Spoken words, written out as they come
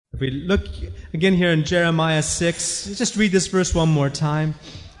If we look again here in Jeremiah 6, just read this verse one more time.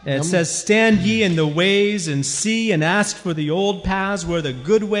 It says, "Stand ye in the ways and see and ask for the old paths where the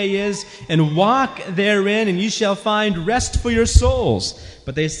good way is, and walk therein, and ye shall find rest for your souls."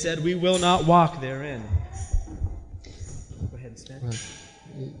 But they said, "We will not walk therein." Go ahead and stand.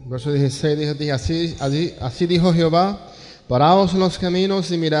 Verso 16 dice así dijo Jehová: Paraos en los caminos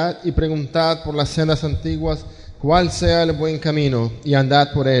y mirad y preguntad por las sendas antiguas cuál sea el buen camino, y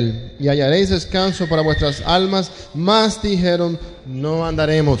andad por él, y hallaréis descanso para vuestras almas. Mas dijeron: no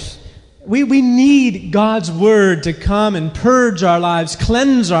andaremos. We need God's word to come and purge our lives,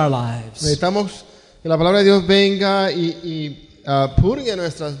 cleanse our lives. Necesitamos que la palabra de Dios venga y purgue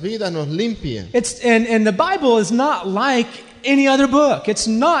nuestras vidas, nos limpie. And the Bible is not like any other book. It's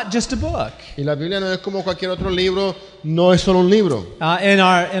not just a book. Y la Biblia no es como cualquier otro libro, no es solo un libro. In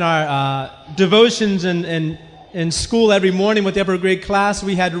our devotions and in school every morning with the upper grade class,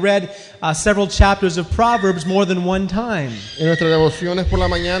 we had read several chapters of Proverbs more than one time. En nuestras devociones por la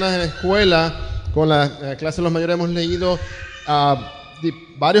mañana en la escuela, con la clase de los mayores, hemos leído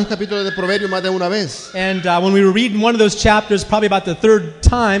varios capítulos de Proverbios más de una vez. And when we were reading one of those chapters, probably about the third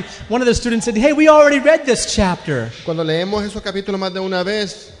time, one of the students said, "Hey, we already read this chapter. Cuando leemos esos capítulos más de una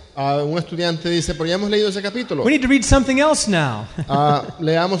vez, un estudiante dice: pero ya hemos leído ese capítulo. We need to read something else now."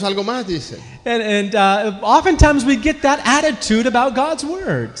 Leamos algo más, dice. And oftentimes we get that attitude about God's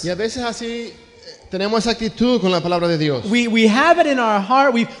words. Y a veces así tenemos esa actitud con la palabra de Dios. We have it in our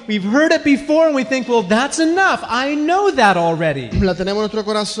heart. We've heard it before, and we think, well, that's enough. I know that already. La tenemos en nuestro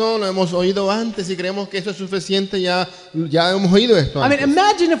corazón, lo hemos oído antes y creemos que eso es suficiente. Ya hemos oído esto antes. I mean,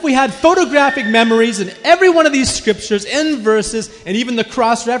 imagine if we had photographic memories and every one of these scriptures and verses and even the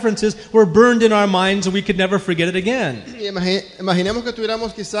cross references were burned in our minds and we could never forget it again. Imaginemos que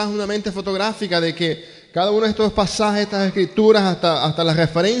tuviéramos quizás una mente fotográfica de que cada uno de estos pasajes, estas escrituras, hasta las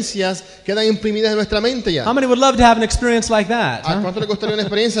referencias quedan imprimidas en nuestra mente ya. How many would love to have an experience like that? ¿A cuánto le gustaría una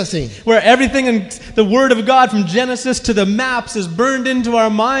experiencia así? Where everything in the Word of God from Genesis to the maps is burned into our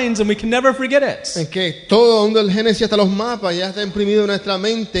minds and we can never forget it. En que todo, donde el Génesis hasta los mapas, ya está imprimido en nuestra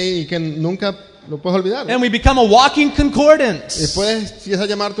mente y que nunca lo puedes olvidar. And we become a walking concordance. Y puedes quizás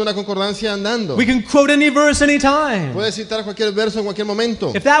llamarte una concordancia andando. We can quote any verse anytime. Puedes citar cualquier verso en cualquier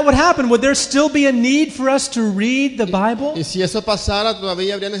momento. If that would happen, would there still be a need for us to read the Bible? Y si eso pasara,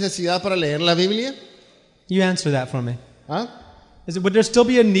 ¿todavía habría necesidad para leer la Biblia? You answer that for me. ¿Ah? Would there still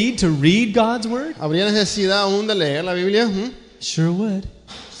be a need to read God's Word? ¿Habría necesidad aún de leer la Biblia? Sure would.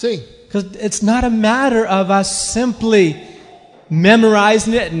 Sí. Because it's not a matter of us simply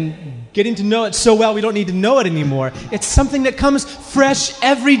memorizing it and getting to know it so well we don't need to know it anymore. It's something that comes fresh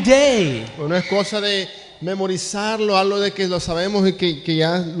every day. No es cosa de memorizarlo, algo de que lo sabemos y que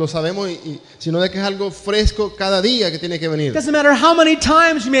ya lo sabemos, sino de que es algo fresco cada día que tiene que venir. It doesn't matter how many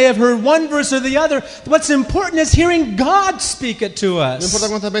times you may have heard one verse or the other. What's important is hearing God speak it to us. No importa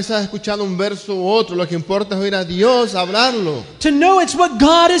cuántas veces has escuchado un verso u otro, lo que importa es oír a Dios hablarlo. To know it's what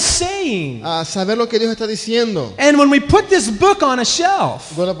God is saying. A saber lo que Dios está diciendo. And when we put this book on a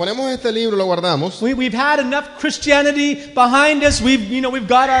shelf, cuando ponemos este libro, lo guardamos. We've had enough Christianity behind us. We've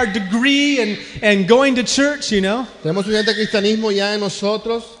got our degree and going to church, you know. Tenemos suficiente cristianismo ya en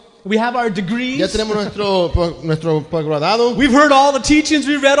nosotros. We have our degrees. Ya tenemos nuestro posgrado. We've heard all the teachings.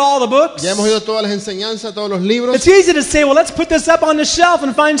 We've read all the books. Ya hemos oído todas las enseñanzas, todos los libros. It's easy to say, well, let's put this up on the shelf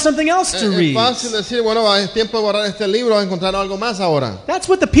and find something else to read. Es fácil decir, bueno, es tiempo de guardar este libro, a encontrar algo más ahora. That's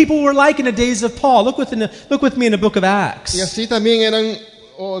what the people were like in the days of Paul. Look with me in the book of Acts. Y así también eran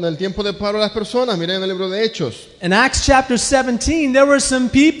en el tiempo de Pablo las personas. Miren en el libro de Hechos. In Acts chapter 17, there were some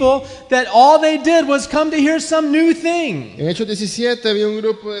people that all they did was come to hear some new thing. En Hechos 17 había un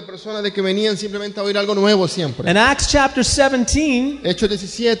grupo de personas de que venían simplemente a oír algo nuevo siempre. In Acts chapter 17, Hechos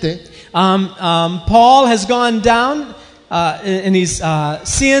 17, Paul has gone down and he's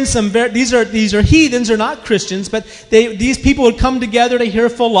seeing some. These are heathens, they're not Christians, but these people would come together to hear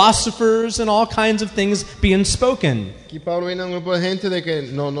philosophers and all kinds of things being spoken. Aquí Pablo viene a un grupo de gente de que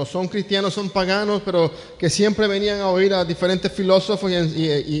no son cristianos, son paganos, pero que siempre venían a oír a diferentes filósofos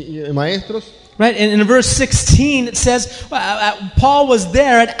y maestros. Right, and in verse 16 it says, Paul was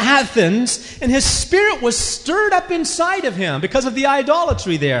there at Athens, and his spirit was stirred up inside of him because of the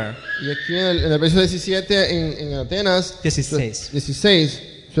idolatry there. Y aquí en el verso 17 en Atenas, 16.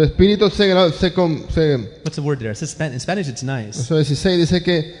 Su espíritu se What's the word there? In Spanish it's nice. Verso 16 dice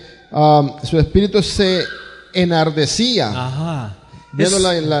que su espíritu se enardecía. Ajá. Viendo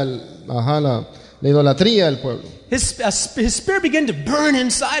la idolatría del pueblo. His spirit began to burn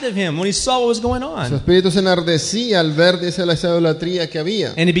inside of him when he saw what was going Su on. espíritu se enardecía al ver esa idolatría que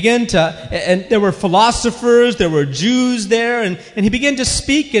había. And he began to, and there were philosophers, there were Jews there, and he began to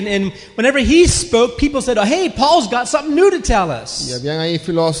speak, and whenever he spoke, people said, oh, hey, Paul's got something new to tell Y us. habían ahí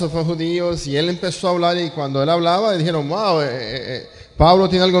filósofos judíos y él empezó a hablar y cuando él hablaba dijeron, wow, Pablo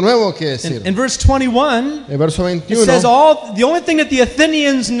tiene algo nuevo que decir. In verse 21, El verso it 21 says the only thing that the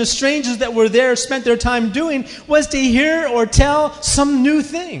Athenians and the strangers that were there spent their time doing was to hear or tell some new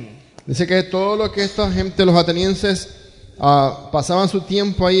thing. dice que todo lo que esta gente, los atenienses, pasaban su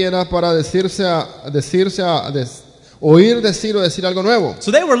tiempo ahí era para oír decir o decir algo nuevo.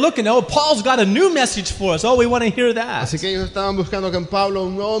 So they were looking, oh, Paul's got a new message for us. Oh, we want to hear that. Así que ellos estaban buscando que en Pablo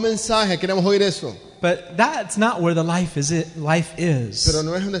un nuevo mensaje, queremos oír eso. But that's not where the life is. Pero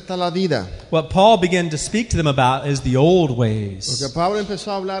no es donde está la vida. What Paul began to speak to them about is the old Lo ways. que Pablo empezó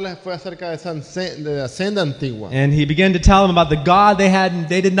a hablarles fue acerca de la senda antigua. And he began to tell them about the God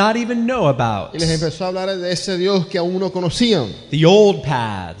they did not even know about. Y les empezó a hablar de ese Dios que aún no conocían. The old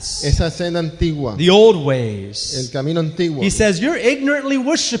paths. Esa senda antigua. The old ways. El camino antiguo. He says, you're ignorantly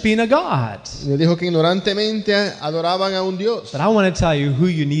worshiping a God. Y les dijo que ignorantemente adoraban a un Dios. But I want to tell you who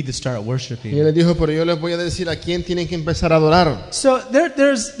you need to start Y él worshiping. les dijo, pero yo les voy a decir a quién tienen que empezar a adorar. So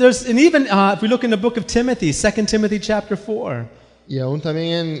there's and even if we look in the book of Timothy, 2 Timothy chapter 4. Y aún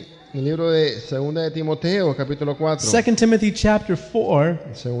también en el libro de Segunda de Timoteo, capítulo 4. 2 Timothy chapter 4,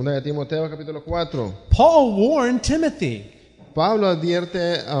 Segunda de Timoteo, capítulo 4. Paul warned Timothy. Pablo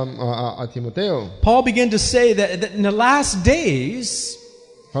advierte a Timoteo. Paul began to say that in the last days,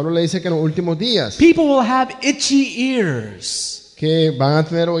 Pablo le dice que en los últimos días people will have itchy ears. que van a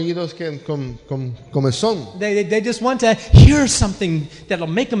tener oídos que con comezón, They just want to hear something that'll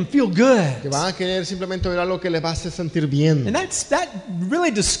make them feel que good. van a querer simplemente oír algo que les va a hacer sentir bien. And that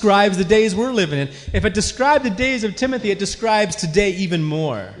really describes the days we're living in. If it described the days of Timothy, it describes today even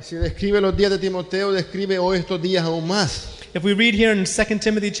more. Si describe los días de Timoteo, describe hoy estos días aún más. If we read here in 2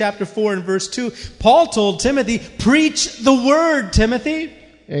 Timothy chapter 4 and verse 2, Paul told Timothy, preach the word, Timothy.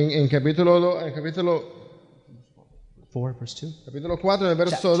 En capítulo 4 verse 2. capítulo 4, en el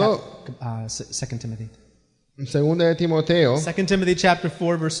verso 2, 2 Timothy. segunda de Timoteo, 2 Timothy chapter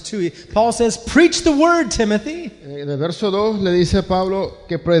 4 verse 2. Paul says, preach the word, Timothy. en el verso 2 le dice Pablo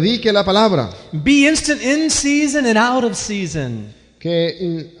que predique la palabra, Be instant in season and out of season.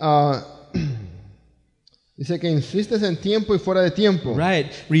 que dice que insistes en tiempo y fuera de tiempo. Right.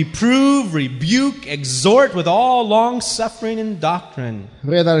 Reprove, rebuke, exhort with all long suffering and doctrine.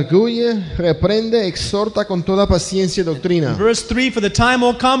 Redarguye, reprende, exhorta con toda paciencia y doctrina. Verse 3, for the time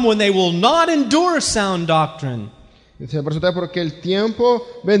will come when they will not endure sound doctrine. Dice el verso 3, porque el tiempo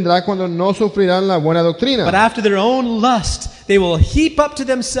vendrá cuando no sufrirán la buena But doctrina, after their own lust, they will heap up to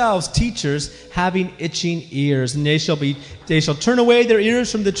themselves teachers having itching ears, and they shall turn away their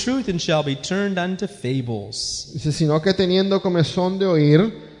ears from the truth and shall be turned unto fables. dice, sino que teniendo comezón de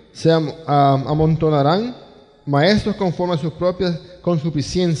oír, se amontonarán maestros conforme a sus propias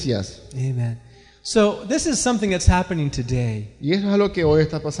consuficiencias. Amen. So this is something that's happening today. Y eso es lo que hoy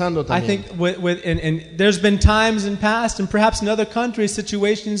está pasando I también. think and there's been times in past and perhaps in other countries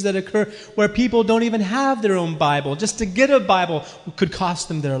situations that occur where people don't even have their own Bible. Just to get a Bible could cost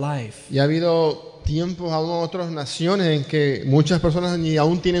them their life. Y ha habido tiempos aún en otras naciones en que muchas personas ni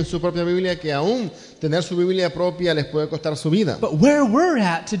aún tienen su propia Biblia, que aún tener su Biblia propia les puede costar su vida. But where we're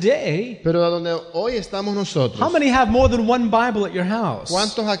at today, Pero a donde hoy estamos nosotros, how many have more than one Bible at your house?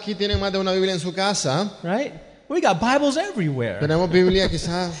 ¿cuántos aquí tienen más de una Biblia en su casa? Right? We got Bibles everywhere. Tenemos Biblia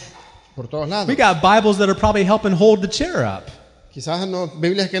quizás por todos lados. We got Bibles that are probably helping hold the chair up. Quizás no,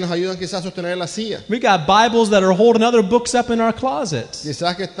 Biblias que nos ayudan quizás a sostener la silla. We got Bibles that are holding other books up in our closets.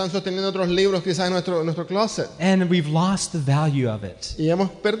 Quizás que están sosteniendo otros libros quizás en nuestro closet. And we've lost the value of it. Y hemos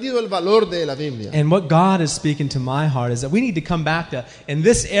perdido el valor de la Biblia. And what God is speaking to my heart is that we need to come back to, in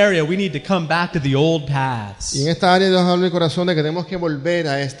this area, we need to come back to the old paths. Y en esta área Dios habla en mi corazón de que tenemos que volver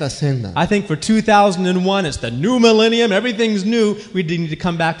a esta senda. I think for 2001, it's the new millennium, everything's new. We need to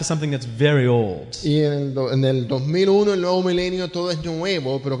come back to something that's very old. Y en el 2001, el nuevo milenio, todo es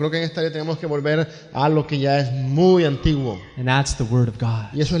nuevo, pero creo que en esta área tenemos que volver a lo que ya es muy antiguo. And that's the Word of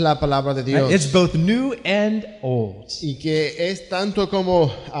God. Y eso es la palabra de Dios. It's both new and old. Y que es tanto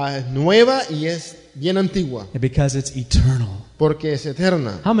como nueva y es bien antigua. Because it's eternal. porque es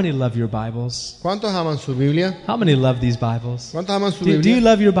eterna. How many love your Bibles? ¿Cuántos aman su Biblia? How many love these Bibles? ¿Cuántos aman su Do you Biblia?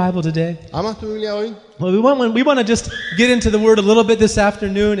 love your Bible today? ¿Amas tu Biblia hoy? Well, we want to just get into the Word a little bit this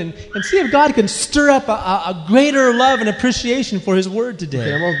afternoon and see if God can stir up a greater love and appreciation for His Word today.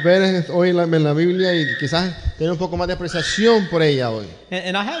 Queremos ver hoy en la Biblia y quizás tener un poco más de apreciación por ella hoy.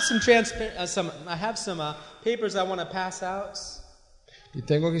 And I have some papers I want to pass out. Y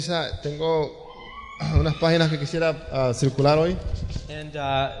tengo unas páginas que quisiera circular hoy. And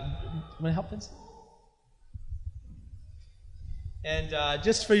want to help this? And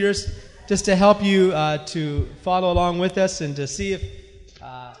just to help you to follow along with us and to see if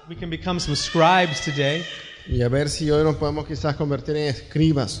we can become some scribes today. Y a ver si hoy nos podemos quizás convertir en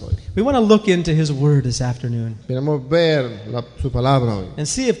escribas hoy. We want to look into His Word this afternoon Queremos ver su palabra hoy. and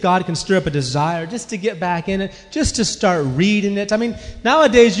see if God can stir up a desire just to get back in it, just to start reading it. I mean,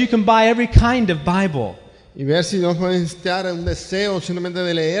 nowadays you can buy every kind of Bible. Y ver si nos puede instar un deseo simplemente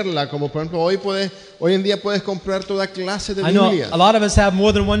de leerla, como por ejemplo hoy en día puedes comprar toda clase de I know Biblias. a lot of us have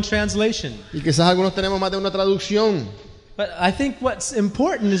more than one translation. Y quizás algunos tenemos más de una traducción. But I think what's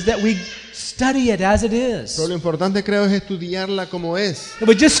important is that we study it as it is. Pero lo importante creo es estudiarla como es. That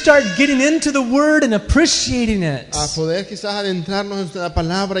we just start getting into the Word and appreciating it. A poder quizás adentrarnos en la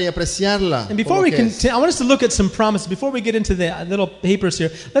palabra y apreciarla. And before como we que es. continue, I want us to look at some promises. Before we get into the little papers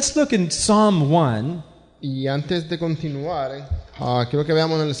here, let's look in Psalm 1. Y antes de continuar, quiero que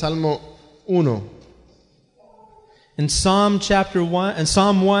veamos en el Salmo 1. In Psalm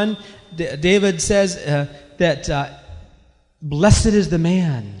 1, David says that blessed is the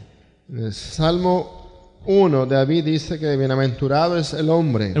man. En el Salmo 1, David dice que bienaventurado es el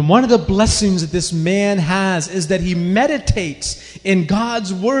hombre. And one of the blessings that this man has is that he meditates in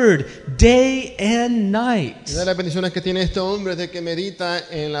God's Word day and night. Una de las bendiciones que tiene este hombre es de que medita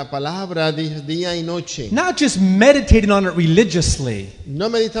en la palabra día y noche. Not just meditating on it religiously, No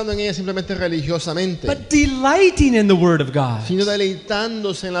meditando en ella simplemente religiosamente, but delighting in the Word of God. sino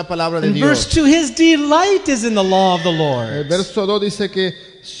deleitándose en la palabra de In verse Dios. 2, his delight is in the law of the El Lord. verso 2 dice que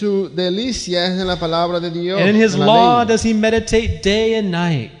su delicia es en la palabra de Dios, And in his en la law ley. does he meditate day and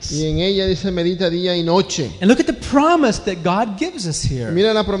night. Y en ella dice medita día y noche. And look at the promise that God gives us here.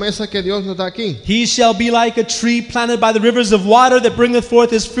 Mira la promesa que Dios nos da aquí. He shall be like a tree planted by the rivers of water that bringeth forth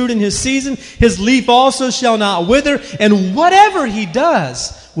his fruit in his season. His leaf also shall not wither, and whatever he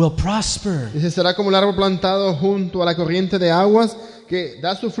does will prosper. Dice, será como un árbol plantado junto a la corriente de aguas, que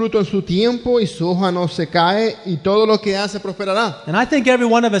da su fruto en su tiempo y su hoja no se cae, y todo lo que hace prosperará. And I think every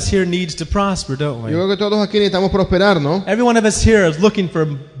one of us here needs to prosper, don't Yo we? creo que todos aquí necesitamos prosperar, ¿no? Every one of us here is looking for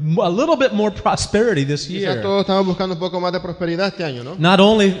a little bit more prosperity this Quizás year. todos estamos buscando un poco más de prosperidad este año, ¿no? Not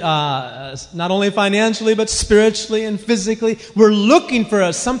only financially, but spiritually and physically. We're looking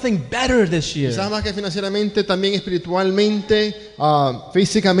for something better this year. Quizás más que financieramente, también espiritualmente,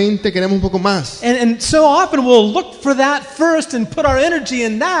 físicamente, queremos un poco más. And so often we'll look for that first and put our energy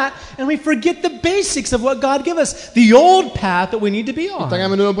in that, and we forget the basics of what God gave us, the old path that we need to be Tan a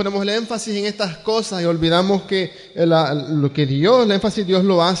on. menudo ponemos el énfasis en estas cosas y olvidamos que lo que Dios, el énfasis Dios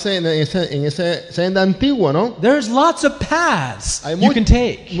lo hace en ese senda antigua, ¿no? There's lots of paths Hay you can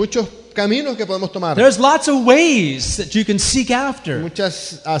take. muchos caminos que podemos tomar, There's lots of ways that you can seek after.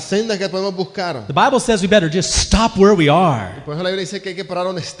 muchas sendas que podemos buscar. The Bible says we better just stop where we are. Por eso la Biblia dice que hay que parar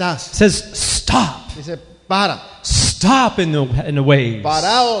donde estás. It says stop. Dice, para, Stop in the ways.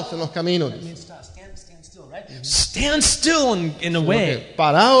 paraos en los caminos. Stand still, right? Stand still in a way.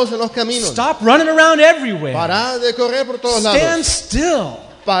 Paraos en los caminos. Stop running around everywhere. Parad de correr por todos Stand lados. still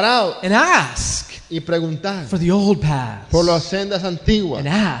Paraos and ask y preguntad for the old paths. por las sendas antiguas. And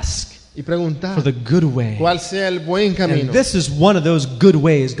ask Y preguntad for the good way. cuál sea el buen camino. And this is one of those good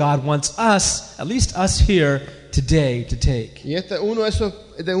ways God wants us, at least us here today, to take. Y este uno de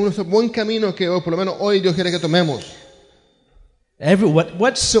esos buen caminos que hoy, por lo menos hoy Dios quiere que tomemos.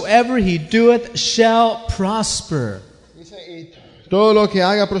 Whatsoever he doeth shall prosper. Dice, y todo lo que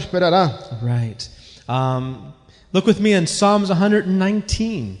haga prosperará. Right. Look with me in Psalms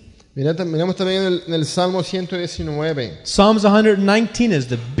 119. Miramos también en el Salmo 119. Psalms 119 is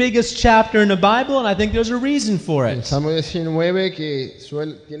the biggest chapter in the Bible, and I think there's a reason for El it. Salmo 19 que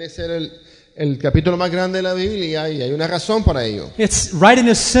tiene que ser el capítulo más grande de la Biblia y hay una razón para ello. It's right in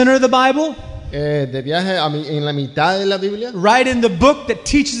the center of the Bible, De viaje en la mitad de la Biblia, right in the book that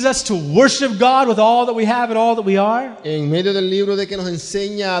teaches us to worship God with all that we have and all that we are. en medio del libro de que nos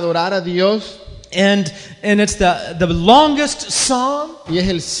enseña a adorar a Dios. And it's the longest psalm, y es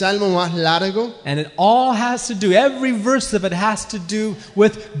el salmo más largo. and it all has to do, every verse of it has to do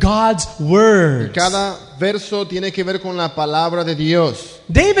with God's Y word. cada verso tiene que ver con la palabra de Dios.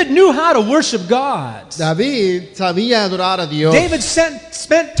 David knew how to worship God. David sabía adorar a Dios. David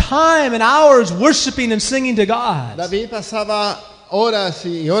spent time and hours worshiping and singing to God. David pasaba horas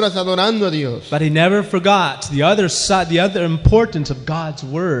y horas adorando a Dios. But he never forgot the other side, the other importance of God's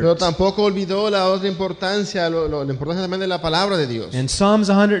Pero word. tampoco olvidó la otra importancia, la importancia también de la palabra de Dios. In Psalms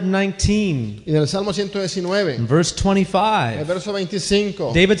 119, Y en el Salmo 119, in verse el 25, verso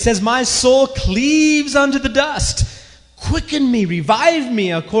 25, David says, "My soul cleaves unto the dust. Quicken me, revive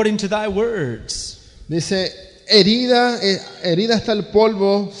me according to thy words." dice, herida hasta el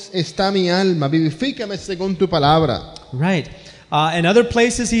polvo está mi alma, vivifícame según tu palabra. Right. In other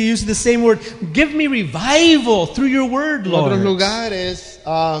places, he uses the same word. Give me revival through your word, En otros Lord. lugares,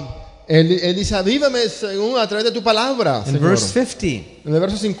 él dice, avívame según a través de tu palabra, In Señor. verse 50, En el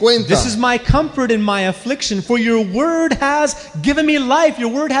verso 50, this is my comfort in my affliction, for your word has given me life. Your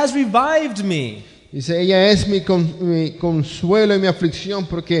word has revived me. dice, ella es mi consuelo y mi aflicción,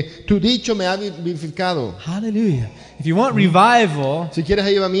 porque tu dicho me ha vivificado. Hallelujah. If you want revival, Si quieres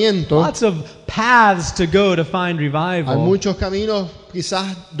avivamiento, lots of paths to go to find hay revival. muchos caminos quizás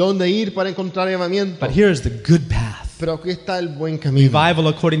donde ir para encontrar avivamiento. But here's the good path. Pero aquí está el buen camino. Revival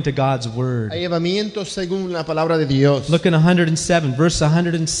according to God's word. Hay avivamiento según la palabra de Dios. Look in 107, verse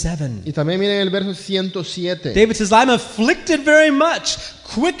 107. Y también miren el verso 107. David says, I'm afflicted very much.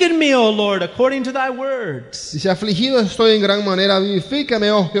 Quicken me, O Lord, according to thy words. Dice, afligido estoy en gran manera,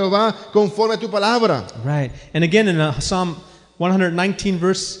 vivifícame, oh Jehová, conforme a tu palabra. Right. And again in Psalm 119,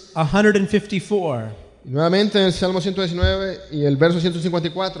 verse 154, Y nuevamente en el Salmo 119 y el verso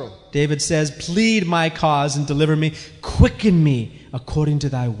 154. David says, plead my cause and deliver me. Quicken me according to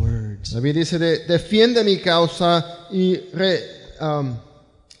thy words. David dice, defiende mi causa y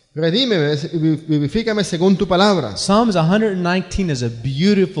redímeme, vivifícame según tu palabra. Psalms 119 is a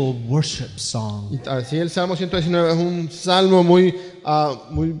beautiful worship song. Y así el Salmo 119 es un salmo muy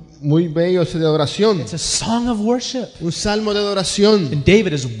bello de adoración. It's a song of worship. Un salmo de adoración. And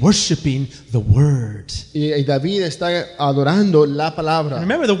David is worshiping the word. Y David está adorando la palabra. And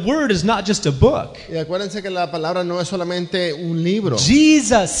remember, the word is not just a book. Y acuérdense que la palabra no es solamente un libro.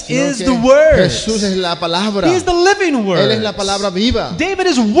 Jesus sino is que the word. Jesús es la palabra. He is the living word. Él es la palabra viva. David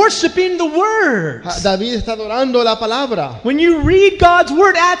is worshiping the word. David está adorando la palabra. When you read God's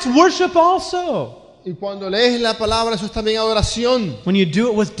word, that's worship also. Y cuando lees la palabra, eso es también adoración. When you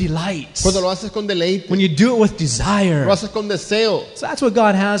do it with delight. Cuando lo haces con deleite, When you do it with desire. lo haces con deseo. So that's what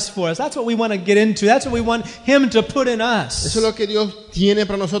God has for us. That's what we want to get into. That's what we want Him to put in us. Eso es lo que Dios tiene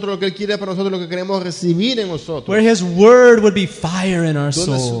para nosotros, lo que Él quiere para nosotros, lo que queremos recibir en nosotros. Where His word would be fire in our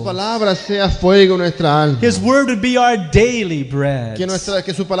Donde su soul. palabra sea fuego en nuestra alma. His word would be our daily bread.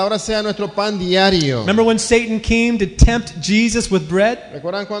 Que su palabra sea nuestro pan diario. Remember when Satan came to tempt Jesus with bread?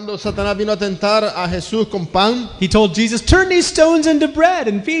 ¿Recuerdan cuando Satanás vino a tentar a Jesús con pan? He told Jesus, turn these stones into bread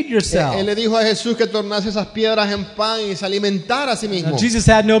and feed Él yourself. le dijo a Jesús que tornase esas piedras en pan y se alimentara a sí mismo. Now, Jesus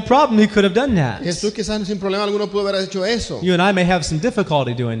had no problem. He could have done that. Jesús quizás sin problema alguno pudo haber hecho eso. You and I may have some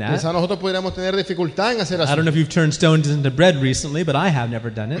difficulty doing that. Quizás nosotros podríamos tener dificultad en hacer I don't know eso. if you've turned stones into bread recently, but I have never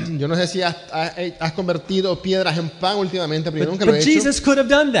done it. Yo no sé si has convertido piedras en pan últimamente, pero yo nunca lo he But hecho. Jesus could have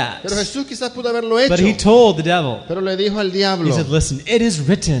done that. Pero Jesús quizás pudo haberlo hecho. But he told the devil, Pero le dijo al diablo, he said, listen, it is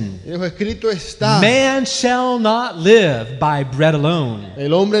written, y dijo, escrito está, man shall not live by bread alone,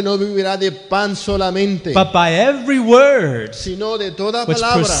 el hombre no vivirá de pan solamente, but by every word sino de toda which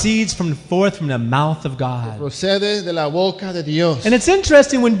palabra proceeds forth from the mouth of God. procede de la boca de Dios. And it's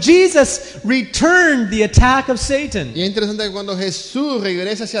interesting, when Jesus returned the attack of Satan, Y es interesante que cuando Jesús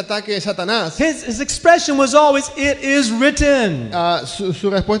regresa ese ataque de Satanás, his expression was always, it is written. su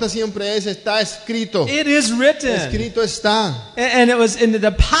respuesta siempre es, está escrito. It is written. Escrito está. And it was in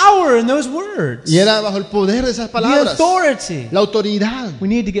the power in those words. Y era bajo el poder de esas The palabras. authority. La autoridad. We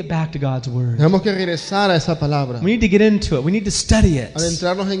need to get back to God's word. Tenemos que regresar a esa palabra. We need to get into it. We need to study it.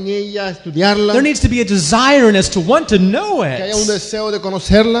 Adentrarnos en ella, estudiarla. There needs to be a desire in us to want to know Que haya un it. deseo de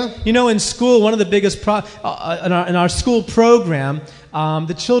conocerla. You know, in school, one of the biggest in our school program,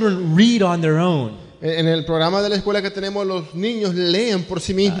 the children read on their own. En el programa de la escuela que tenemos, los niños leen por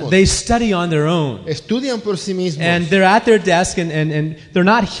sí mismos. They study on their own. Estudian por sí mismos. And they're at their desk and they're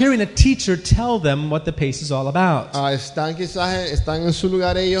not hearing a teacher tell them what the pace is all about. Están en su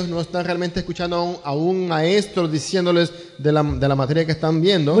lugar ellos, no están realmente escuchando a un maestro diciéndoles de la materia que están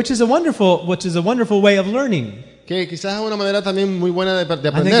viendo. Which is a wonderful way of learning. que quizás es una manera también muy buena de I think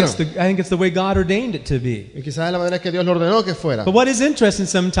aprender. I think it's the way God ordained it to be. Y quizás es la manera que Dios lo ordenó que fuera. But what is interesting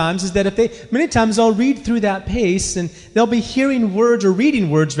sometimes is that many times they'll read through that pace and they'll be hearing words or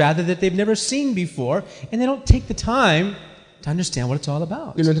reading words rather that they've never seen before, and they don't take the time to understand what it's all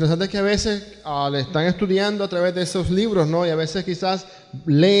about. Y lo interesante es que a veces le están estudiando a través de esos libros, ¿no? Y a veces quizás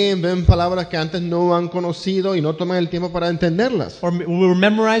leen, ven palabras que antes no han conocido y no toman el tiempo para entenderlas. Or we're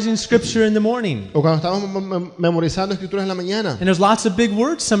memorizing scripture in the morning. O cuando estamos memorizando escrituras en la mañana. And there's lots of big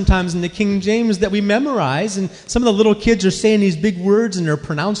words sometimes in the King James that we memorize, and some of the little kids are saying these big words and they're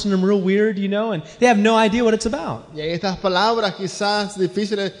pronouncing them real weird, you know, and they have no idea what it's about. Y hay estas palabras quizás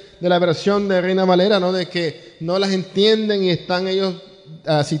difíciles de la versión de Reina Valera, ¿no? De que no las entienden y están ellos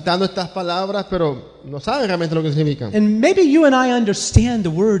citando estas palabras, pero no saben realmente lo que significan. And maybe you and I understand the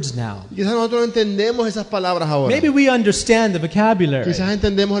words now. Y quizás nosotros entendemos esas palabras ahora. Maybe we understand the vocabulary. Quizás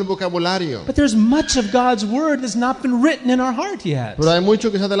entendemos el vocabulario. But there's much of God's word that's not been written in our heart yet. Pero hay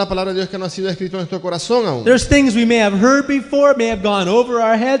mucho quizás de la palabra de Dios que no ha sido escrito en nuestro corazón aún. There's things we may have heard before, may have gone over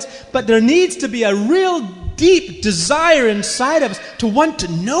our heads, but there needs to be a real deep desire inside of us to want to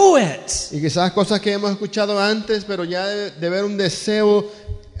know it. Y quizás cosas que hemos escuchado antes, pero ya de ver un deseo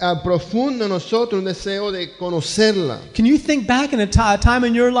profundo en nosotros, un deseo de conocerla. Can you think back in a time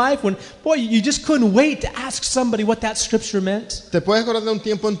in your life when, boy, you just couldn't wait to ask somebody what that scripture meant? ¿Te puedes acordar de un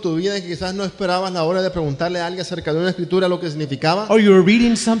tiempo en tu vida en que quizás no esperabas la hora de preguntarle a alguien acerca de una escritura lo que significaba? Or you were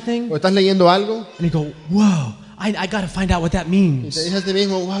reading something ¿O estás leyendo algo? and you go, whoa, I got to find out what that Y means. te dices a ti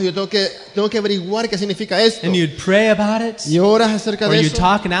mismo, wow, yo tengo que averiguar qué significa esto. And you'd pray about it. Y oras acerca Or de you eso.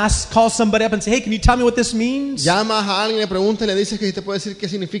 talk and call somebody up and say, hey, can you tell me what this means? Llamas a alguien, le preguntas y le dices que te puede decir qué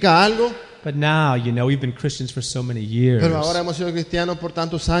significa algo. But now, you know, we've been Christians for so many years. Pero ahora hemos sido cristianos por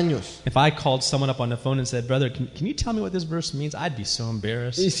tantos años. If I called someone up on the phone and said, brother, can you tell me what this verse means? I'd be so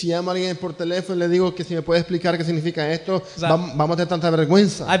embarrassed. Y si llamo a alguien por teléfono y le digo que si me puede explicar qué significa esto, vamos a tener tanta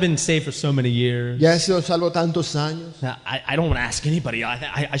vergüenza. I've been saved for so many years. Ya he sido salvo tantos años. Now, I don't want to ask anybody.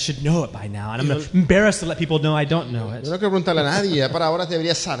 I should know it by now. And I'm embarrassed to let people know I don't know it. Yo no quiero preguntarle a nadie. Ya para ahora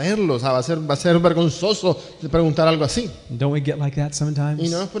debería saberlo. O sea, va a ser vergonzoso de preguntar algo así. Don't we get like that sometimes? Y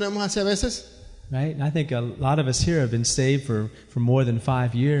no nos ponemos así a veces. Right? I think a lot of us here have been saved for more than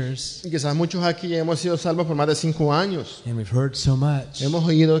 5 years. Y quizás muchos aquí ya hemos sido salvos por más de 5 años. And we've heard so much. Hemos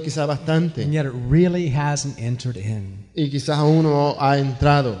oído quizás bastante. And yet it really hasn't entered in. Y quizás aún no ha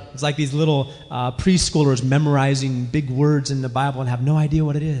entrado. It's like these little preschoolers memorizing big words in the Bible and have no idea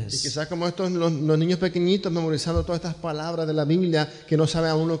what it Y is. quizás como estos los niños pequeñitos memorizando todas estas palabras de la Biblia que no saben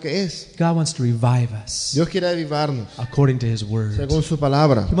aún lo que es. God wants to revive us Dios quiere avivarnos according to His Word. según su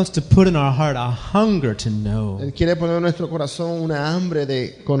palabra. He wants to put in our heart a hunger to know. Él quiere poner en nuestro corazón una hambre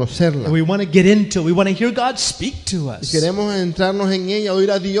de conocerla. And we want to get into it. We want to hear God speak to Y us. queremos entrarnos en ella, oír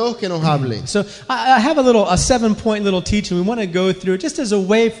a Dios que nos hable. So I have a 7-point little teaching. We want to go through it just as a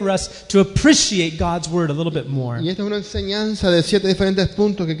way for us to appreciate God's Word a little bit more. Y esta es una enseñanza de 7 diferentes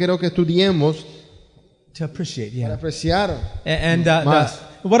puntos que quiero que estudiemos To appreciate, para yeah. apreciar. And Más.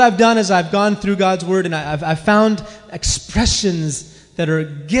 what I've done is I've gone through God's Word and I've found expressions that are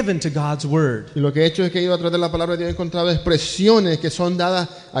given to God's Word. Y lo que he hecho es que he ido a través de la palabra de Dios, he encontrado expresiones que son dadas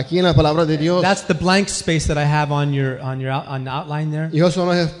aquí en la palabra de Dios. That's the blank space that I have on the outline there. Y esos son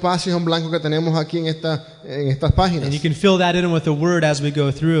los espacios en blanco que tenemos aquí en estas páginas. And you can fill that in with the Word as we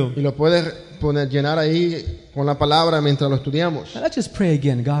go through. Y lo puedes llenar ahí con la palabra mientras lo estudiamos. Now let's just pray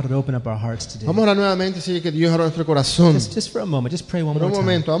again. God would open up our hearts today. Vamos a orar nuevamente, así que Dios abra nuestro corazón. Just for a moment. Just pray one Por more un time.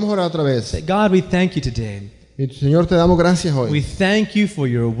 momento, vamos a orar otra vez. Say, God, we thank you today. Y Señor, te damos gracias We hoy. thank you for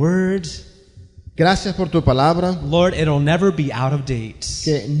your Word. Gracias por tu palabra, Lord, it'll never be out of date.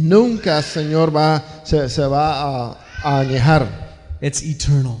 que nunca, Señor, se va a añejar, It's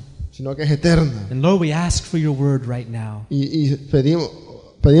eternal. sino que es eterna. And Lord, we ask for your Word right now. Y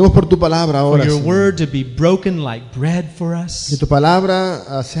pedimos por tu palabra For ahora, your Señor. Word to be broken like bread for Que us. tu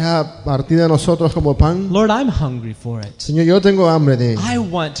palabra sea partida de nosotros como pan. Lord, I'm hungry for it. Señor, yo tengo hambre de ella. I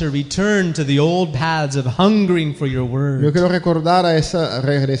want to return to the old paths of hungering for your Yo Word. quiero regresar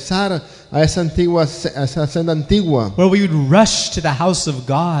a esa senda antigua, Where we would rush to the house of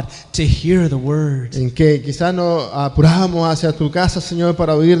God to hear the Word. en que quizás nos apuramos hacia tu casa, Señor,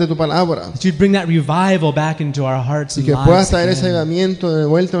 para oír de tu palabra. That you'd bring that revival back into our hearts Y and que puedas lives traer ese again. avivamiento de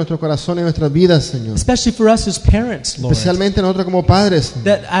vuelta en nuestro corazón y en nuestras vidas, Señor. Especially for us as parents, Lord. Especialmente nosotros como padres, Señor.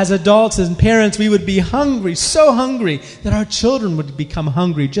 That as adults and parents we would be hungry, so hungry, that our children would become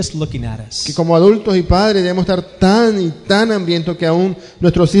hungry just looking at us. Que como adultos y padres debemos estar tan y tan hambrientos que aún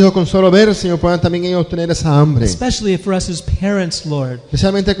nuestros hijos con solo ver, Señor, puedan también ellos tener esa hambre. Especially for us as parents, Lord.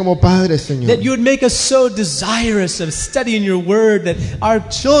 Especialmente como padres, Señor. That you would make us so desirous of studying your word that our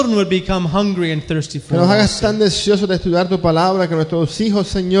children would become hungry and thirsty Que for nos it hagas also. tan deseosos de estudiar tu palabra, que nuestros hijos,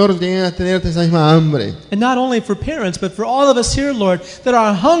 Señor, lleguen a tener esa misma hambre. And not only for parents, but for all of us here, Lord, that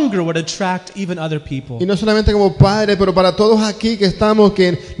our hunger would attract even other people. Y no solamente como padres, pero para todos aquí que estamos,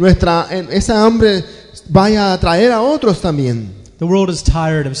 que esa hambre vaya a atraer a otros también. The world is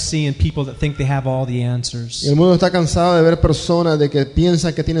tired of seeing people that think they have all the Y answers. el mundo está cansado de ver personas de que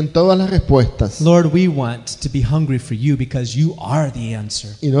piensan que tienen todas las respuestas. Lord, we want to be hungry for you because you are the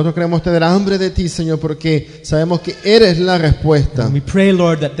answer. Y nosotros queremos tener hambre de ti, Señor, porque sabemos que eres la respuesta. And we pray,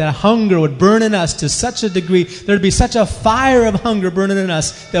 Lord, that hunger would burn in us to such a degree, there would be such a fire of hunger burning in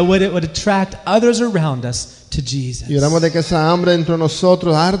us that it would attract others around us to Jesus. Y oramos de que esa hambre dentro de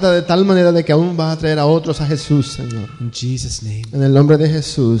nosotros arda de tal manera de que aún vas a traer a otros a Jesús, Señor. In Jesus' name. En el nombre de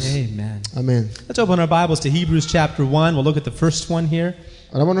Jesús. Amen. Amén. Let's open our Bibles to Hebrews chapter 1. We'll look at the first one here.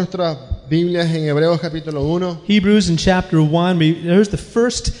 Abramos nuestras Biblias en Hebreos capítulo 1. Hebrews in chapter 1. There's the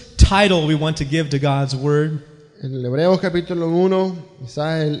first title we want to give to God's Word. En el Hebreos capítulo 1,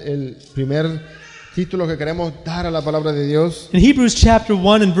 quizás el primer título que queremos dar a la palabra de Dios. In Hebrews chapter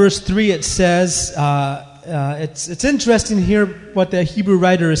 1 and verse 3 it says, it's interesting here what the Hebrew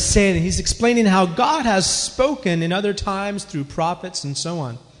writer is saying. He's explaining how God has spoken in other times through prophets and so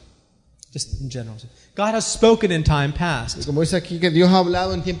on. Just in general. God has spoken in time Y past. como dice aquí que Dios ha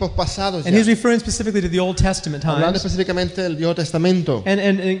hablado en tiempos pasados And he's ya, referring specifically to the Old Testament hablando times. específicamente del Viejo Testamento.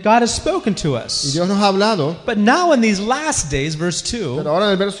 And God has spoken to Y us. Dios nos ha hablado, But now in these last days, verse 2, pero ahora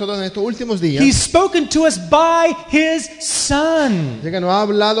en el verso 2, en estos últimos días, He's spoken to us by His Son. dice que nos ha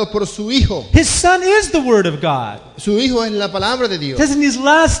hablado por su Hijo. His Son is the Word of God. Su Hijo es la palabra de It Dios. says in these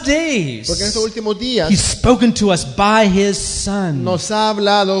last days, Porque en estos últimos días He's spoken to us by His Son. nos ha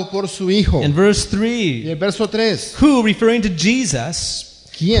hablado por su Hijo. In verse Y 3, el verso 3, who, referring to Jesus,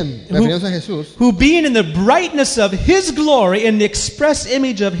 ¿quién? Refiriéndose a Jesús. who being in the brightness of His glory and the express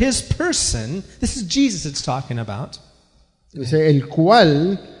image of His person, this is Jesus it's talking about, Dice, el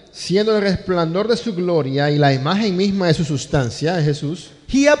cual, siendo el resplandor de su gloria y la imagen misma de su sustancia, es Jesús.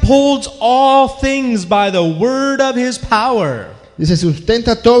 He upholds all things by the word of His power. Dice,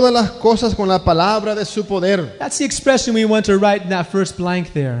 sustenta todas las cosas con la palabra de su poder. That's the expression we want to write in that first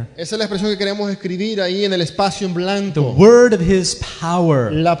blank there. Esa es la expresión que queremos escribir ahí en el espacio en The blanco. word of His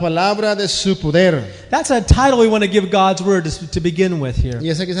power. La palabra de su poder. That's a title we want to give God's word to begin with here. Y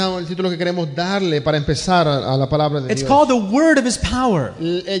ese quizás es el título que queremos darle para empezar a la palabra de It's Dios. called the word of His power.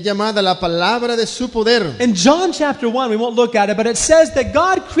 Es llamada la palabra de su poder. In John chapter 1, we won't look at it, but it says that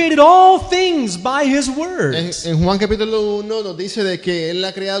God created all things by His word. En Juan capítulo 1 nos dice de que Él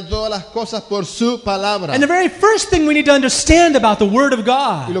ha creado todas las cosas por su palabra. And the very first thing we need to understand about the word of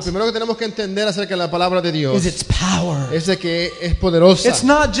Y lo God primero que tenemos que entender acerca de la palabra de Dios is its power. es de que es poderosa. It's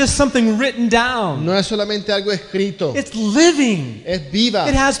not just something written down. No es solamente algo escrito. It's living. Es viva.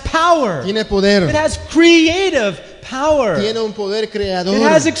 It has power. Tiene It poder. has creative power. Tiene un poder creador. It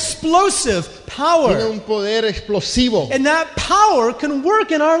has explosive Tiene power. un poder explosivo. And that power can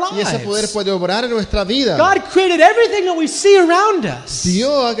work in our Y ese poder lives. puede obrar en nuestra vida. God created everything that we see around us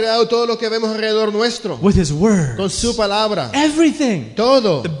Dios ha creado todo lo que vemos alrededor nuestro with His word. con su palabra. Everything.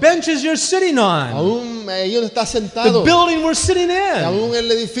 Todo. The benches you're sitting on. Aún ahí donde está The sentado. building we're sitting Aún in.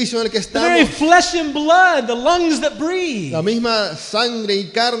 el edificio en el que The very estamos. flesh and blood, the lungs that breathe. La misma sangre y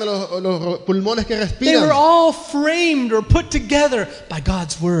carne, los pulmones que They respiran. were all framed or put together by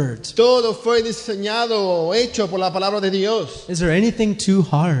God's word. Todo fue diseñado o hecho por la palabra de Dios. Is there anything too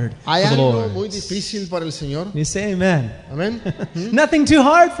hard ¿Hay for the algo Lord? muy difícil para el Señor? You say amen. Amén. Nothing too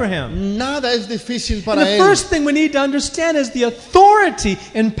hard for Him. Nada es difícil And para the Él. first thing we need to understand is the authority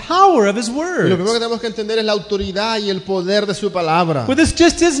and power of His Y lo word. primero que tenemos que entender es la autoridad y el poder de su palabra. Well, this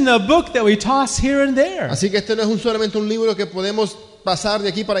just isn't a book that we toss here and there. Así que este no es solamente un libro que podemos pasar de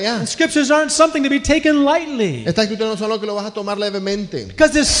aquí para allá. The scriptures aren't something to be taken lightly. Esta escritura no es algo que lo vas a tomar levemente.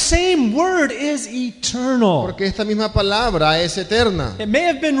 Because the same word is eternal. Porque esta misma palabra es eterna. It may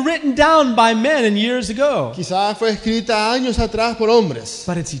have been written down by men in years ago, Quizás fue escrita años atrás por hombres,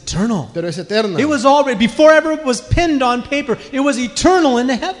 but it's eternal. pero es eterna. It was already, before ever it was penned on paper, it was eternal in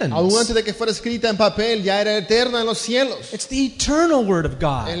the Aún heavens. antes de que fuera escrita en papel, ya era eterna en los cielos. It's the eternal word of Es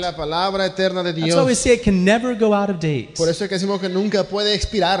God. la palabra eterna de That's why we Dios. say it can never go out of date. Por eso es que decimos que nunca nunca puede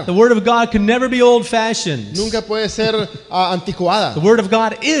expirar, The Word of God can never be old-fashioned. nunca puede ser anticuada. The Word of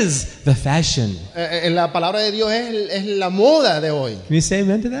God is the fashion. La palabra de Dios es la moda de hoy. Can you say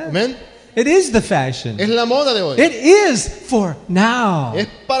amen to that? Amén. It is the fashion. Es la moda de hoy. It is for now Es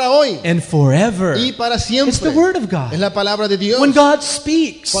para hoy and forever. y para It's siempre. the Word of Es God. la palabra de Dios. When God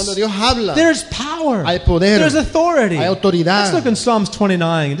speaks, Cuando Dios habla, there's power. hay poder, There's authority. hay autoridad. Let's look in Psalms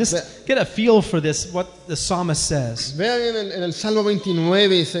 29 and just get a feel for this, what the psalmist says. Vean en el Salmo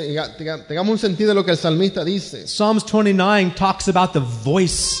 29 y tengamos un sentido de lo que el salmista dice. Psalms 29 talks about the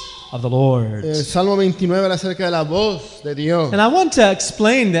voice of the Lord. El Salmo 29 habla acerca de la voz de Dios. And I want to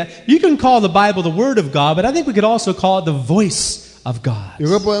explain that you can call the Bible the Word of God, but I think we could also call it the voice of God. Yo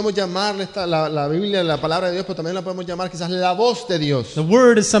creo que podemos llamarle la Biblia la palabra de Dios, pero también la podemos llamar quizás la voz de Dios. The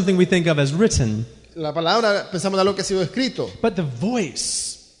Word is something we think of as written, La palabra pensamos en algo que ha sido escrito, but the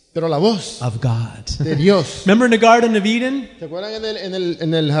voice pero la voz of God. de Dios. Remember in the Garden of Eden? ¿Se acuerdan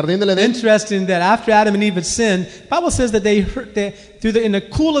en el jardín del Edén? Interesting that after Adam and Eve had sinned, the Bible says that they heard, in the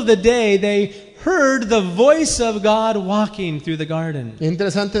cool of the day, they heard the voice of God walking through the garden. Es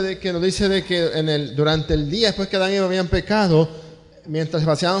interesante de que nos dice de que durante el día después que Adán y Eva habían pecado, mientras se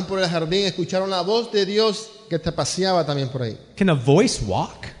paseaban por el jardín, escucharon la voz de Dios que te paseaba también por ahí. Can a voice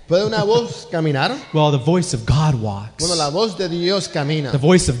walk? ¿Puede una voz caminar? Well, the voice of God walks. Bueno, la voz de Dios camina. The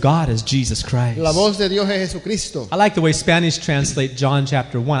voice of God is Jesus Christ. La voz de Dios es Jesucristo. I like the way Spanish translate John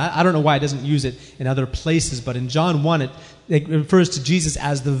chapter 1. I don't know why it doesn't use it in other places, but in John 1 it refers to Jesus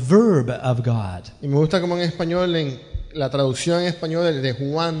as the verb of God. Y me gusta como en español, en la traducción en español de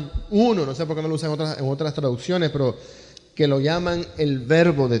Juan 1, no sé por qué no lo usan en otras traducciones, pero que lo llaman el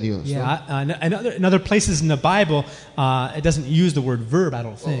verbo de Dios. Yeah, in other places in the Bible, it doesn't use the word verb, I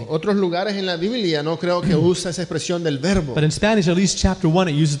don't think. Otros lugares en la Biblia no creo que usa esa expresión del verbo. But in Spanish, at least chapter 1,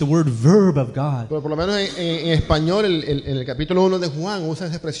 it uses the word verb of God. Pero por lo menos en español, en el capítulo 1 de Juan, usa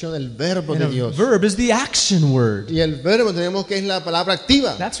esa expresión del verbo And de a Dios. verb is the action word. Y el verbo tenemos que es la palabra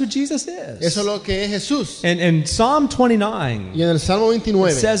activa. That's what Jesus is. Eso es lo que es Jesús. And in Psalm 29, Y en el Salmo it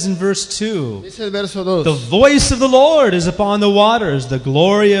 29, says in verse 2, dice el verso 2, the voice of the Lord is upon the waters, the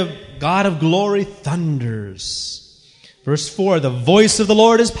glory of God of glory thunders. Verse 4, the voice of the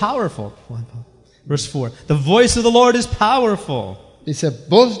Lord is powerful. Verse 4, the voice of the Lord is powerful. dice,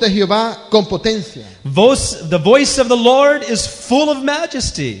 voz de Jehová con potencia. The voice of the Lord is full of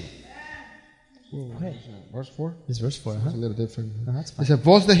majesty. Verse 4? Is verse 4, A little different. that's fine. Dice,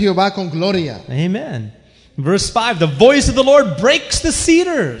 voz de Jehová con gloria. Amen. Verse 5, the voice of the Lord breaks the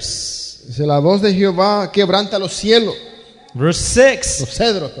cedars. Dice, la voz de Jehová quebranta los cielos, Verse 6, los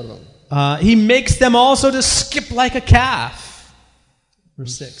cedros, perdón. he makes them also to skip like a calf.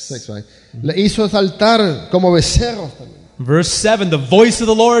 Verse 6. 6, right? Le hizo saltar como becerros también. Verse 7, the voice of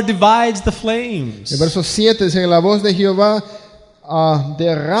the Lord divides the flames. El verso 7 dice, la voz de Jehová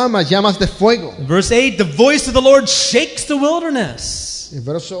derrama llamas de fuego. Verse 8, the voice of the Lord shakes the wilderness. El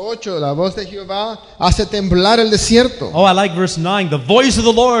verso 8, la voz de Jehová hace temblar el desierto. Oh, I like verse 9. The voice of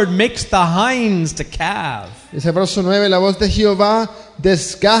the Lord makes the hinds to calve. Dice el verso 9, la voz de Jehová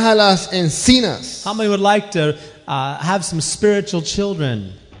desgaja las encinas. How many would like to have some spiritual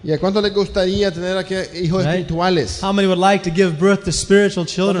children? ¿Y a cuánto les gustaría tener aquí hijos Right. espirituales? How many would like to give birth to spiritual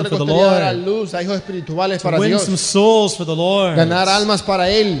children ¿Cuánto for les the gustaría dar a Lord? luz a hijos espirituales To para win Dios? some souls for the Lord. Ganar almas para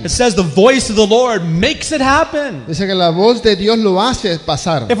Él. It says the voice of the Lord makes it happen. Dice que la voz de Dios lo hace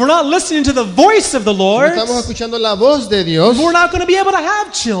pasar. If we're not listening to the voice of the Si Lord, estamos escuchando la voz de Dios, we're not going to be able to have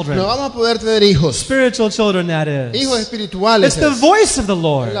no children. vamos a poder tener hijos. Spiritual children, that Hijos is. espirituales. It's the Es voice of the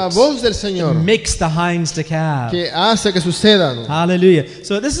Lord la voz del Señor makes the hinds to calve. que hace que sucedan. Hallelujah.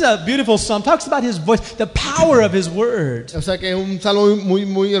 So this is a beautiful psalm. Talks about his voice, the power of his word. O sea que es un salmo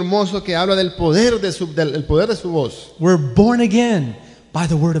muy hermoso que habla del poder de su voz. We're born again by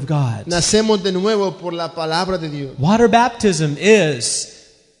the word of God. Nacemos de nuevo por la palabra de Dios. Water baptism is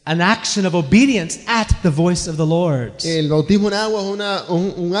an action of obedience at the voice of the Lord. El bautismo en agua es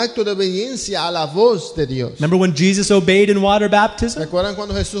un acto de obediencia a la voz de Dios. Remember when Jesus obeyed in water baptism? ¿Recuerdan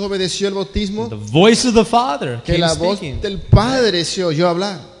cuando Jesús obedeció el bautismo? The voice of the Father Que came la voz speaking. del Padre se oyó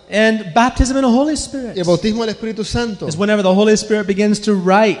hablar. And baptism in the Holy Spirit Y el bautismo del Espíritu Santo is whenever the Holy Spirit begins to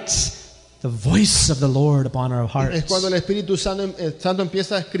write the voice of the Lord upon our es hearts. cuando el Espíritu Santo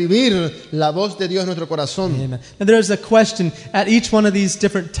empieza a escribir la voz de Dios en nuestro corazón. Amen. Now there's a question at each one of these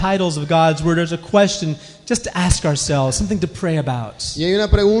different titles of God's Word. There's a question just to ask ourselves, something to pray about. Y hay una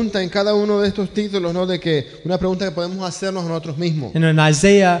pregunta en cada uno de estos títulos, ¿no? De que una pregunta que podemos hacernos nosotros mismos. And in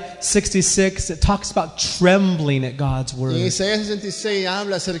Isaiah 66, it talks about trembling at God's En Word. Isaías 66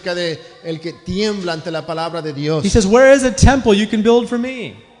 habla acerca de el que tiembla ante la palabra de Dios. He says, where is a temple you can build for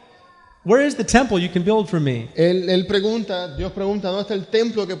me? Where is the temple you can build for me? Él pregunta, Dios pregunta, ¿dónde está el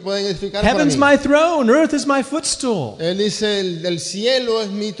templo que pueden edificar para Heaven's mí? my throne, earth is my footstool. Él dice, el cielo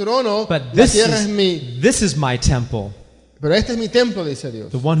es mi trono, But la tierra es this is my temple, Pero este es mi templo, dice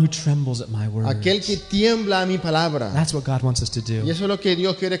Dios. the one who trembles at my word. Aquel que tiembla a mi palabra. That's what God wants us to do. Y eso es lo que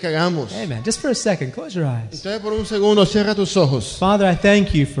Dios quiere que hagamos. Amen. Just for a second, close your eyes. Entonces por un segundo cierra tus ojos. Father, I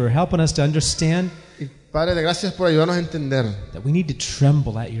thank you for helping us to understand Y Padre, gracias por ayudarnos a entender. that we need to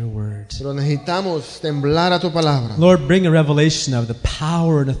tremble at your word. Pero necesitamos temblar a tu palabra. Lord, bring a revelation of the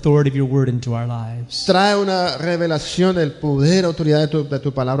power and authority of your word into our lives. Trae una revelación del poder, autoridad de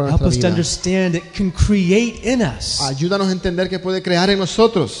tu palabra a Help nuestra us to vida. understand it can create in us Ayúdanos a entender que puede crear en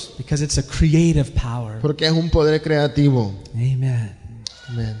nosotros, because it's a creative power. porque es un poder creativo. Amen.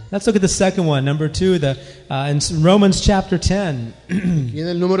 Amén. Let's look at the second one, number 2, in Romans chapter 10. Y en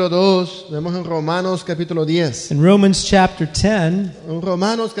el número 2, vemos en Romanos capítulo 10. In Romans chapter 10, En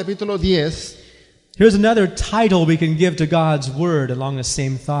Romanos capítulo 10, here's another title we can give to God's word along the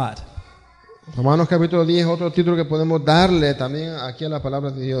same thought. Romanos capítulo 10, otro título que podemos darle también aquí a la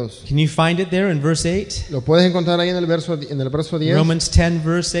palabra de Dios. Can you find it there in verse 8? Lo puedes encontrar ahí en el verso 10. Romans 10,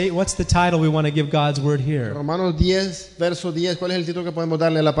 verse 8. What's the title we want to give God's word here? Romanos 10, verso 10. ¿Cuál es el título que podemos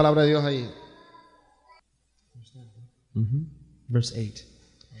darle a la palabra de Dios ahí? Verse 8.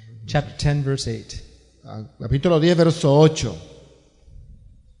 Chapter 10, verse 8. Capítulo 10, verso 8. Do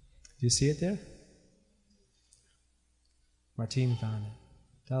you see it there? Martine found it.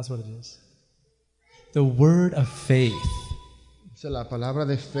 Tell us what it is. The word of faith. Dice la palabra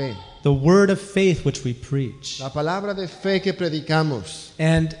de fe. The word of faith which we preach. La palabra de fe que predicamos.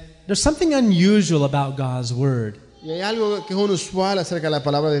 And there's something unusual about God's word. Y hay algo que es inusual acerca de la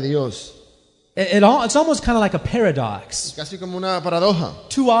palabra de Dios. It's almost kind of like a paradox. Casi como una paradoja.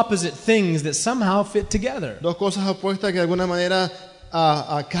 Two opposite things that somehow fit together. Dos cosas opuestas que de alguna manera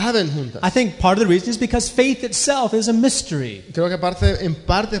caben juntas. I think part of the reason is because faith itself is a mystery. Creo que en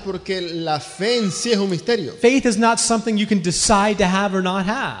parte es porque la fe en sí es un misterio. Faith is not something you can decide to have or not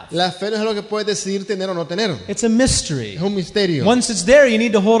have. La fe no es algo que puedes decidir tener o no tener. It's a mystery. Es un misterio. Once it's there, you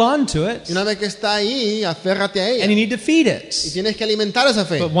need to hold on to it Y una vez que está ahí, aférrate a ella. and you need to feed Y it. tienes que alimentar esa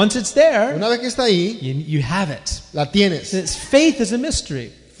fe. But once it's there, Una vez que está ahí, you have it. la tienes. Faith is a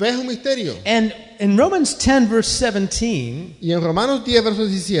mystery. Fe es un misterio. And in Romans 10, verse 17, Y en Romanos 10, verso we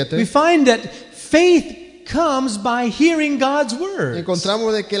 17, find that faith comes by hearing God's word.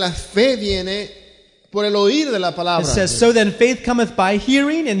 encontramos de que la fe viene por el oír de la palabra. It says, so then faith cometh by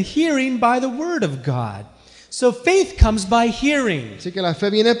hearing, and hearing by the word of God. So faith comes by hearing. Así que la fe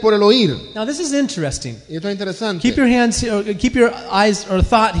viene por el oír. Now this is interesting. Y esto es interesante. Keep your eyes or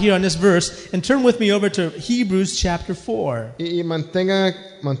thought here on this verse, and turn with me over to Hebrews chapter 4. Y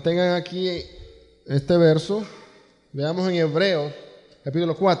mantengan aquí este verso. Veamos en Hebreos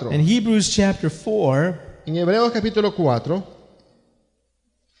capítulo 4. In Hebrews chapter 4, En Hebreos capítulo 4,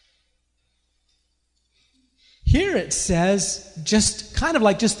 here it says just kind of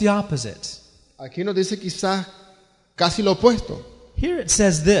like just the opposite. aquí nos dice quizás casi lo opuesto. Here it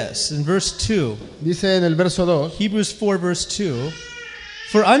says this in verse 2. Dice en el verso 2, Hebrews 4 verse 2.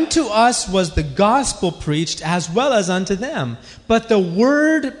 For unto us was the gospel preached as well as unto them. But the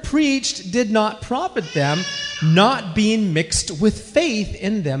word preached did not profit them, not being mixed with faith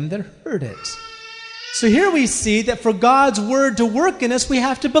in them that heard it. So here we see that for God's word to work in us, we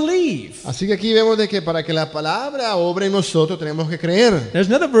have to believe. así que aquí vemos de que para que la palabra obre en nosotros tenemos que creer. There's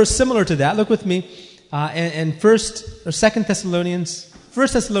another verse similar to that. Look with me in 1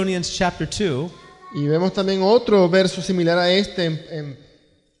 Thessalonians chapter 2. Y vemos también otro verso similar a este en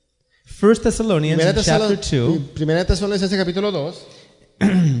 1 Thessalonians chapter 2. Primera Tesalonicenses capítulo 2.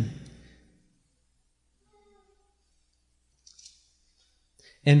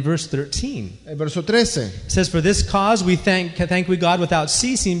 In verse 13. El verso 13. It says, for this cause we thank we God without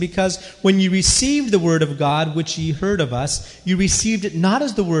ceasing, because when you received the word of God, which ye heard of us, you received it not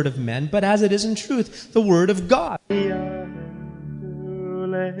as the word of men, but as it is in truth, the word of God.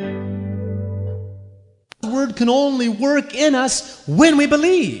 The word can only work in us when we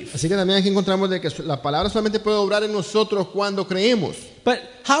believe. Así que también aquí encontramos de que la palabra solamente puede obrar en nosotros cuando creemos. But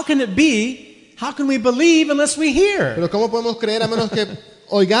how can it be? How can we believe unless we hear? Pero ¿cómo podemos creer a menos que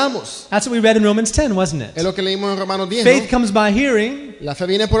oigamos? That's what we read in Romans 10, wasn't Es it? lo que leímos en Romanos 10, Faith ¿no? comes by hearing, La fe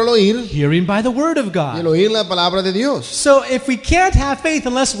viene por el oír hearing by the word of y el God. oír la palabra de Dios. So if we can't have faith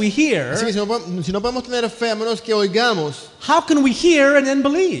unless we hear, Así que si no podemos tener fe a menos que oigamos, how can we hear and then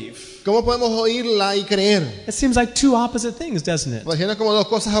believe? ¿cómo podemos oírla y creer? It seems like two opposite things, doesn't it? Pues siendo como dos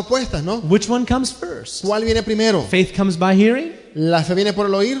cosas opuestas, ¿no? Which one comes first? ¿Cuál viene primero? Faith comes by hearing, ¿La fe viene por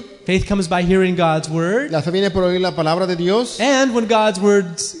el oír Faith comes by hearing God's word. La fe viene por oír la palabra de Dios. And when God's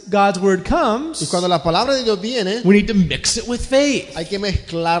word comes, Y cuando la palabra de Dios viene, we need to mix it with faith, hay que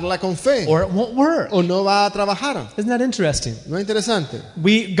mezclarla con fe. or it won't work. O no va a trabajar. Isn't that interesting? ¿No es interesante?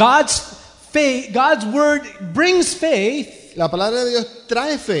 God's word brings faith, La palabra de Dios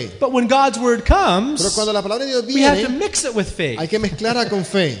trae fe. but when God's word comes, Pero cuando la palabra de Dios we have to viene, mix it with faith. hay que mezclarla con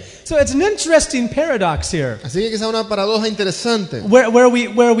fe. So it's an interesting paradox here, Así que quizá una paradoja interesante. where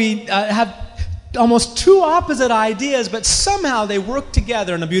we have almost two opposite ideas, but somehow they work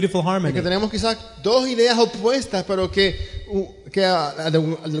together in a beautiful harmony. Que tenemos quizás dos ideas opuestas, pero que de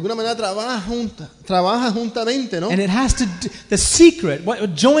alguna manera trabaja juntamente, ¿no? And it has to the secret,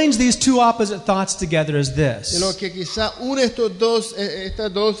 what joins these two opposite thoughts together is De lo this. que quizá une estas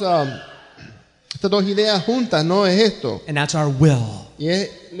dos ideas juntas, no es esto. And that's our will. Y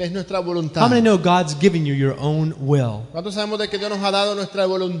es nuestra voluntad. How many know God's given you your own will? ¿Cuántos sabemos de que Dios nos ha dado nuestra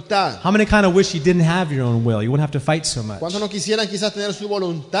voluntad? How many kind of wish you didn't have your own will? You wouldn't have to fight so much. ¿Cuántos no quisieran quizás tener su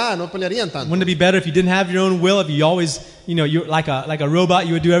voluntad? No pelearían tanto. Wouldn't it be better if you didn't have your own will? If you always, you're like a robot,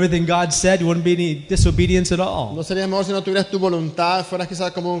 you would do everything God said. You wouldn't be any disobedience at all. ¿No sería mejor si no tuvieras tu voluntad, fueras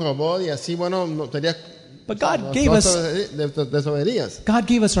quizás como un robot y así, bueno, no tenías But God gave us desobedierías? God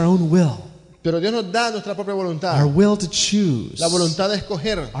gave us our own will. Pero Dios nos da nuestra propia voluntad. Our will to choose. La voluntad de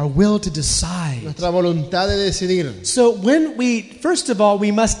escoger. Our will to decide. Nuestra voluntad de decidir. So first of all,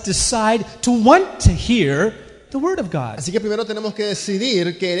 we must decide to want to hear the Word of God. Así que primero tenemos que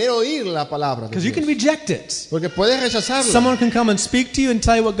decidir querer oír la palabra de Because you Dios. can reject it. Porque puedes rechazarla. Someone can come and speak to you and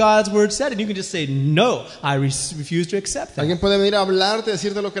tell you what God's Word said, and you can just say, no, I refuse to accept that. Alguien puede venir a hablarte,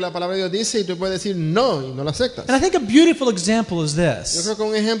 decirte lo que la palabra de Dios dice y tú puedes decir no y no lo aceptas. And I think a beautiful example is Yo this. creo que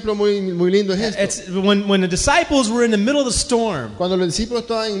un ejemplo muy lindo es esto. It's when the disciples were in the middle of the storm, Cuando los discípulos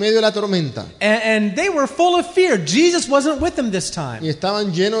estaban en medio de la tormenta and they were full of fear. Jesus wasn't with them this time. y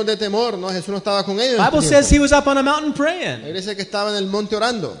estaban llenos de temor, no, Jesús no estaba con ellos. The Bible says he was up on a mountain praying. La iglesia que estaba en el monte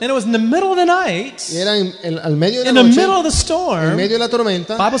orando And it was in the middle of the night, y era al medio de in la the noche, middle of the en storm. medio de la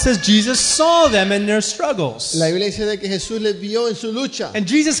tormenta. The Bible says Jesus saw them in their struggles. La Biblia dice de que Jesús les vio en su lucha And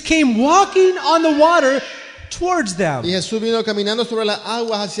Jesus came walking on the water towards y them. Jesús vino caminando sobre las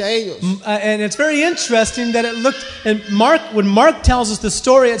aguas hacia ellos. And it's very interesting that it looked, and when Mark tells us the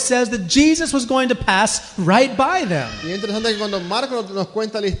story, it says that Jesus was going to pass right by them. Y es interesante que cuando Marcos nos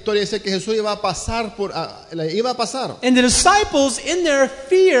cuenta la historia dice que Jesús iba a pasar iba a pasar. And the disciples, in their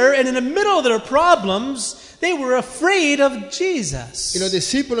fear and in the middle of their problems, they were afraid of Jesus. Y los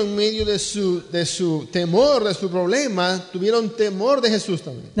discípulos en medio de su temor, de su problema, tuvieron temor de Jesús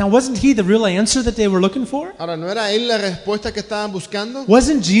también. Now, wasn't he the real answer that they were looking for? Ahora, ¿no era él la respuesta que estaban buscando?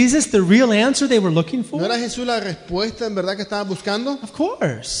 Wasn't Jesus the real answer they were looking for? ¿No era Jesús la respuesta en verdad que estaban buscando? Of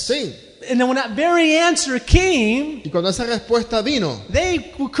course. Sí. And then when that very answer came, Y cuando esa respuesta vino,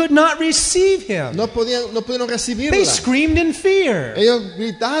 they could not receive him. no pudieron They recibirla. screamed in fear. Ellos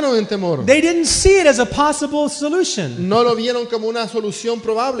gritaron en temor. They didn't see it as a possible solution. No lo vieron como una solución They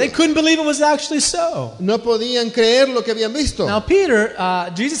probable. couldn't believe it was actually so. No podían creer lo que habían visto. Now,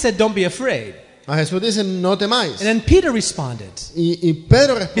 Jesus said, don't be afraid. A Jesús dice, no temáis. And then Peter responded. Y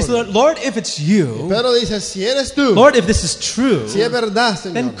Pedro He responde. said, Lord, if it's you, Pedro dice, si eres tú, Lord, if this is true, si es verdad,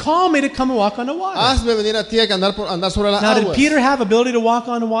 then Señor, call me to come and walk on the water. hazme venir a ti a andar sobre las Now, did aguas. Peter have ability to walk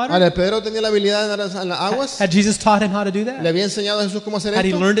on the water? Ahora, Pedro tenía la habilidad de andar en las aguas. Had Jesus taught him how to do ¿Le that? había enseñado a Jesús cómo hacer Had he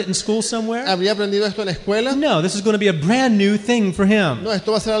esto? learned it in school somewhere? ¿Habría aprendido esto en la escuela? No, this is going to be a brand new thing for him. No,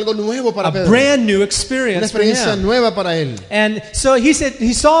 esto va a ser algo nuevo para A Pedro. brand new Una experience for experiencia him. nueva para él. And so he said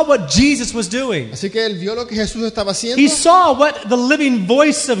he saw what Jesus was doing. Así que él vio lo que Jesús estaba haciendo. He saw what the living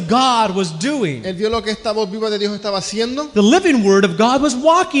voice of God was doing. Él vio lo que esta voz viva de Dios estaba haciendo. The living word of God was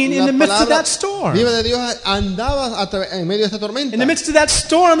walking in La the midst of palabra that storm. viva de Dios andaba en medio de esta tormenta. In the midst of that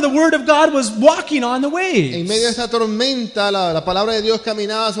storm, the word of God was walking on the En waves. medio de esta tormenta, la palabra de Dios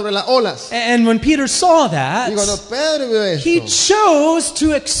caminaba sobre las olas. And when Peter saw Y cuando that, Pedro vio he esto, chose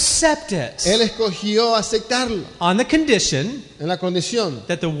to accept it él escogió aceptarlo on the condition en la condición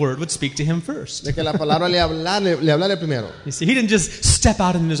that the word would speak to him first. de que la palabra le hablara primero. You see, he didn't just step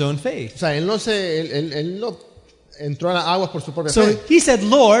out in his own faith. O sea, él no entró a las aguas por su propia So fe. he said,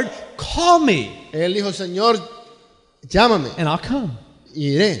 Lord, call me Él dijo, Señor, llámame and I'll come. y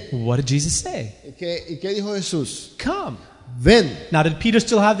iré. What did Jesus say? ¿Y qué dijo Jesús? Come. Ven. Now, did Peter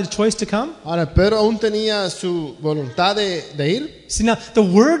still have the choice to come? Ahora, Pedro aún tenía su voluntad de ir. See, now, the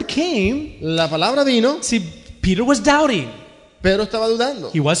word came. La palabra vino. See, Peter was doubting. Pedro estaba dudando.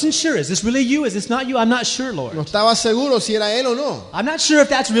 He wasn't sure. Is this really you? Is this not you? I'm not sure, Lord. No estaba seguro si era él o no. I'm not sure if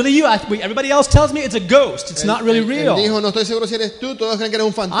that's really you. Everybody else tells me it's a ghost. It's not really Él real. dijo, no estoy seguro si eres tú. Todos creen que eres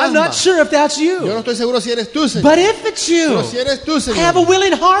un fantasma. I'm not sure if that's Yo no you. estoy seguro si eres tú, Señor. But if it's you, Pero si eres tú, I have a Señor.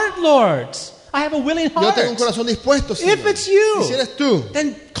 willing heart, Lord. I have a willing Yo tengo un heart. corazón dispuesto, Señor. If it's you, Y si eres tú,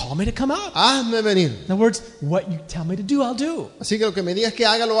 then call me to come up. hazme venir. In other words, what you tell me to do, I'll do. Así que lo que me digas que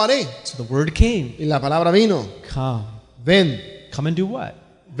haga, lo haré. So the word came. Y la palabra vino. Come. Ven. Come and do what?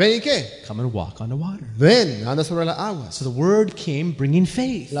 ¿Ven y qué? Come and walk on the water. Ven, anda sobre las aguas. So the word came bringing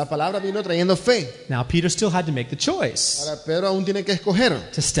faith. La palabra vino trayendo fe. Now Peter still had to make the choice Ahora Pedro aún tiene que escoger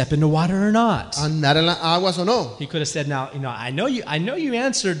to step into water or not. andar en las aguas o no. He could have said, now, I know you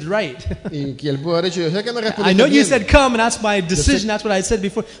answered right. Y que él pudo haber dicho, yo sé que me I know respondiste you bien. said come, and that's my decision. That's what I said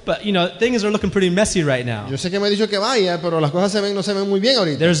before. But, things are looking pretty messy right now. Yo sé que me ha dicho que vaya, pero las cosas no se ven muy bien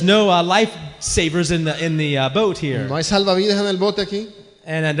ahorita. There's no lifesavers in the boat here. No hay salvavidas en el bote aquí.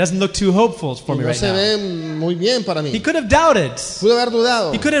 And it doesn't look too hopeful for Y me no right se now. ve muy bien para He mí. could have doubted. Pudo haber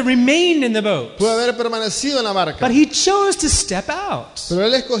dudado. He could have remained in the boat. Pudo haber permanecido en la barca. But he chose to step out. Pero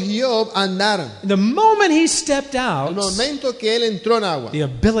él escogió andar. The moment he stepped El out, momento que él entró en agua, the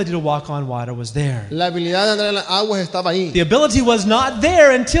ability to walk on water was there. la habilidad de andar en las aguas estaba ahí. The ability was not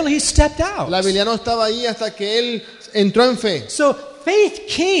there until he stepped out. La habilidad no estaba ahí hasta que él entró en fe. So faith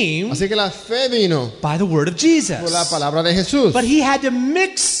came Así que la fe vino by the word of por la Jesus. palabra de Jesús. But he had to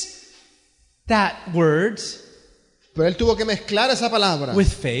mix that word Pero él tuvo que mezclar esa palabra with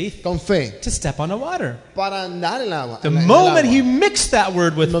faith con fe to step on the water. para andar en el agua. The en el moment agua. he mixed that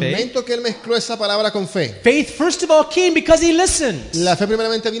word El with faith, momento que él mezcló esa palabra con fe, faith first of all came because he listened. la fe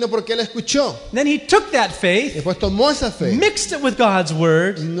primeramente vino porque él escuchó. Then he took that faith, Después tomó esa fe, mixed it with God's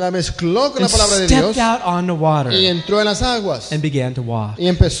word, la mezcló con la and palabra de stepped Dios out on the water y entró en las aguas and began to walk. y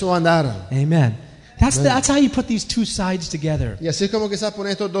empezó a andar. Amen. That's how you put these two sides together. Y así es como quizás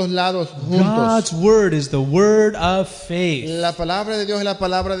poner estos dos lados juntos. God's word is the word of faith. La palabra de Dios es la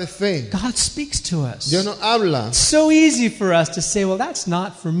palabra de fe. God speaks to us. Dios nos habla. It's so easy for us to say, well, that's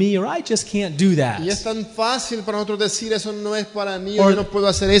not for me, or I just can't do that. Y es tan fácil para nosotros decir eso no es para mí, Or- yo no puedo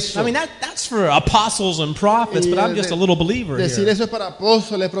hacer eso. I mean, that's for apostles and prophets, but I'm just a little believer Decir here. eso es para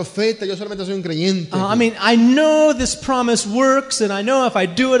apóstoles, profetas, yo solamente soy un creyente. I mean, I know this promise works, and I know if I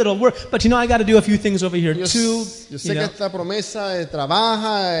do it, it'll work. But I got to do a few things over here Yo too. sé que esta promesa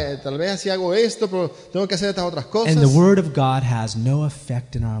trabaja, tal vez así hago esto, pero tengo que hacer estas otras cosas. And the word of God has no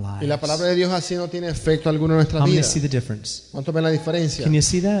effect in our Y la lives. palabra de Dios así no tiene efecto alguno en nuestra How many vida. see the difference? ¿Cuántos ven la diferencia? Can you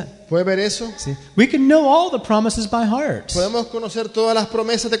see that? ¿Puede ver eso? See, we can know all the promises by heart. Podemos conocer todas las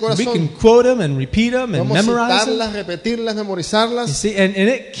promesas de We can corazón. quote them and repeat them and Podemos memorize them. citarlas, repetirlas, You memorizarlas. see, and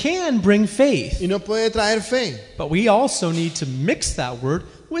it can bring faith, Y no puede traer fe. but we also need to mix that word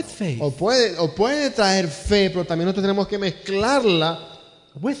with faith. O puede traer fe, pero también nosotros tenemos que mezclarla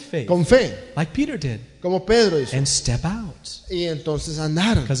With faith, con fe, like Peter did, como Pedro hizo. and step out. Y entonces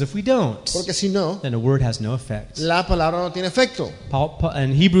andar. Because if we don't, Porque si no, then the word has no effect. la palabra no tiene efecto. Paul,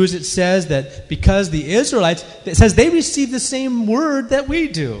 in Hebrews it says that because the Israelites, it says they received the same word that we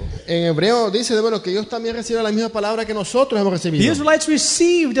do. En hebreo dice, bueno, que ellos también recibieron la misma palabra que nosotros hemos The recibido. Israelites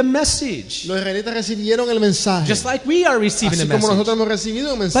received a message, Los israelitas recibieron el mensaje, just like we are receiving así a como message. nosotros hemos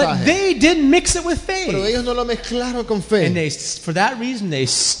recibido un But mensaje. they didn't mix it with Pero faith. ellos no lo mezclaron con And fe. for that reason, they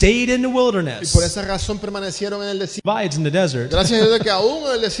stayed in the Y wilderness. por esa razón permanecieron en el desierto. Provides in the desert. Gracias a Dios de que aún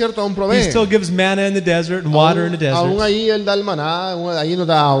en el desierto aún He provee. still gives manna in the desert and water in the Aún desert. ahí Él da el maná, aún ahí nos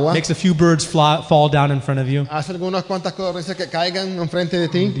da agua. Makes a few birds fall down in front of you. Hace algunas cuantas cosas que caigan enfrente de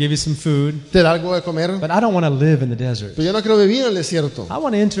ti. Give you some food. Te da algo de comer. But I don't want to live in the desert. Pero yo no quiero vivir en el desierto. I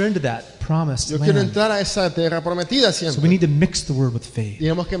want to enter into that promised Yo quiero land. entrar a esa tierra prometida So we siempre. need to mix the word with faith.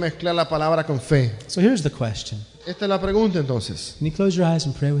 Tenemos que mezclar la palabra con fe. So here's the question. Esta es la pregunta entonces. Can you close your eyes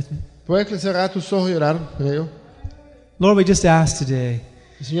and pray with me? ¿Puedes cerrar tus ojos y orar con ello? Lord, we just ask today.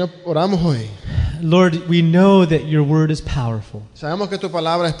 Señor, oramos hoy. Lord, we know that your word is powerful. Sabemos que tu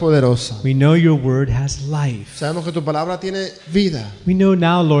palabra es poderosa. We know your word has life. Sabemos que tu palabra tiene vida. We know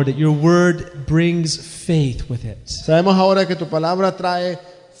now, Lord, that your word brings faith with it. Sabemos ahora que tu palabra trae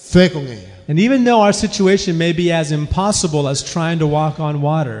fe con ella. And even though our situation may be as impossible as trying to walk on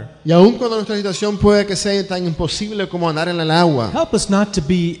water, Y aun cuando nuestra situación puede que sea tan imposible como andar en el agua, help us not to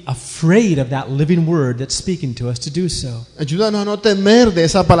be afraid of that living word that's speaking to us to do so. ayúdanos a no temer de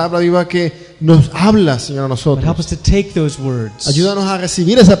esa palabra viva que nos habla, Señor, a But help nosotros. us to take those words, Ayúdanos a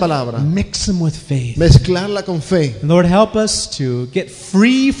recibir esa palabra, mix them with faith. mezclarla con fe. And Lord, help us to get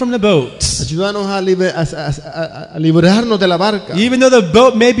free from the boat wilderness. Ayúdanos a librarnos de la barca. Even though the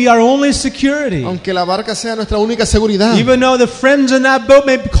boat may be our only security. Aunque la barca sea nuestra única seguridad. Even though the friends in that boat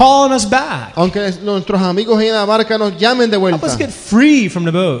may be calling us back. Aunque nuestros amigos en la barca nos llamen de Help vuelta. us get free from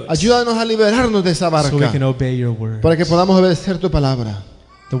the boat. Ayúdanos a liberarnos de esa So we barca. can obey your word. Para que podamos obedecer tu palabra.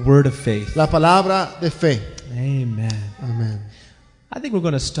 The word of faith. La palabra de fe. Amen. Amén. I think we're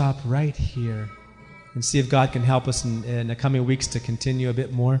going to stop right here and see if God can help us in the coming weeks to continue a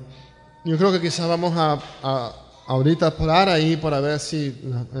bit more. Yo creo que quizás vamos a ahorita parar ahí para ver si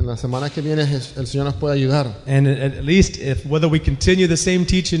en las semanas que vienen el Señor nos puede ayudar. And at least if whether we continue the same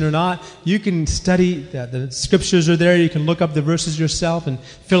teaching or not, you can study the scriptures are there. You can look up the verses yourself and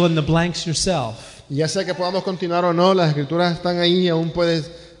fill in the blanks yourself. Y ya sea que podamos continuar o no, las escrituras están ahí y aún puedes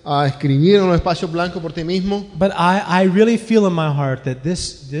escribir en un espacio blanco por ti mismo. But I really feel in my heart that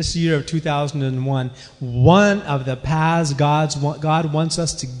this year of 2001, one of the paths God wants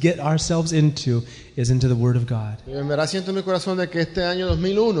us to get ourselves into is into the Word of God. Y en verdad siento en mi corazón de que este año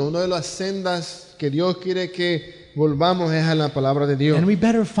 2001, una de las sendas que Dios quiere que volvamos es a la palabra de Dios. And we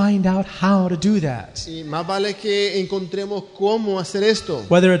better find out how to do that. Y más vale que encontremos cómo hacer esto.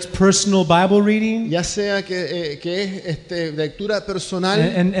 Whether it's personal Bible reading, Ya sea que es lectura personal.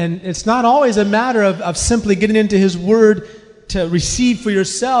 and it's not always a matter of simply getting into His Word to receive for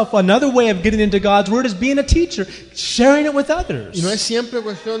yourself. Another way of getting into God's Word is being a teacher, sharing it with others. Y no es siempre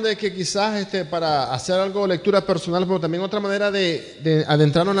cuestión de que quizás para hacer algo lectura personal, pero también otra manera de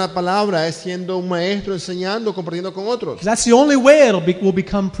adentrarnos en la palabra es siendo un maestro, enseñando, compartiendo con otros. That's the only way we'll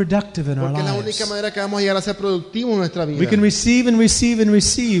become productive in our Porque es la lives. única manera que vamos a llegar a ser productivos en nuestra vida. We can receive and receive and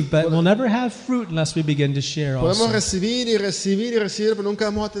receive, but we'll never have fruit unless we begin to share Podemos also. recibir y recibir y recibir, pero nunca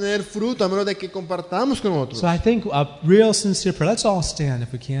vamos a tener fruto a menos de que compartamos con otros. So I think a real sincere prayer. Let's all stand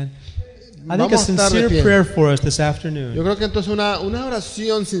if we can. I think a Vamos a estar de sincere pie. prayer for us this Yo afternoon creo que entonces una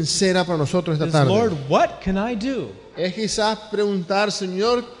oración sincera para nosotros esta is, tarde Lord, what can I do es quizás preguntar,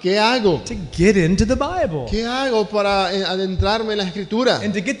 Señor, ¿qué hago? to get into the Bible ¿Qué hago para adentrarme en la Escritura?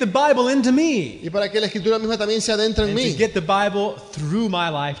 and to get the Bible into me Y para que la Escritura misma también se adentre en and to mí. get the Bible through my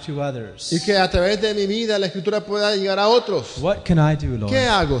life to others? Y que a través de mi vida la Escritura pueda llegar a otros. What can I do, ¿Qué Lord?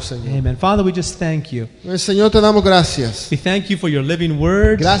 hago, Señor? Amen. Father, we just thank you. Señor, te damos gracias. We thank you for your living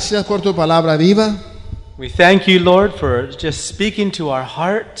word. Gracias por tu palabra viva. We thank you, Lord, for just speaking to our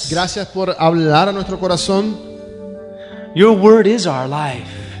hearts. Gracias por hablar a nuestro corazón. Your word is our life.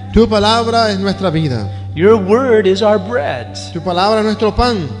 Tu palabra es nuestra vida. Your word is our bread. Tu palabra es nuestro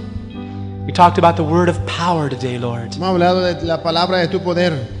pan. We talked about the word of power today, Lord, Hemos hablado de la palabra de tu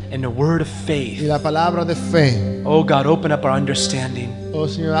poder and the word of y faith. la palabra de fe. Oh God, open up our understanding. Oh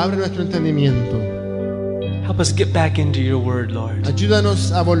Señor, abre nuestro entendimiento. Help us get back into your word, Lord.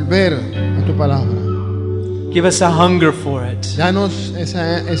 Ayúdanos a volver a tu palabra. Give us a hunger for it. Danos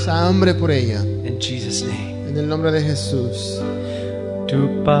esa hambre por ella. In Jesus' name. En el nombre de Jesús.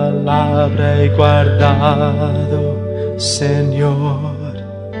 Tu palabra he guardado, Señor.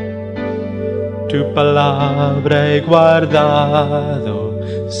 Tu palabra he guardado,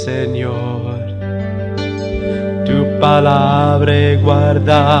 Señor. Tu palabra he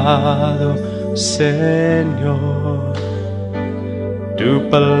guardado, Señor. Tu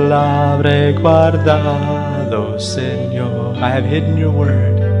palabra he guardado, Señor. I have hidden your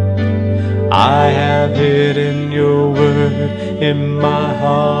word. I have hidden your word in my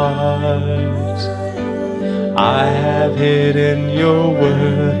heart. I have hidden your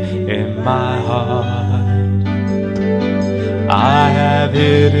word in my heart. I have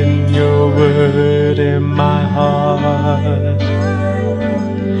hidden your word in my heart.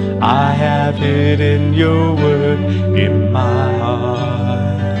 I have hidden your word in my heart.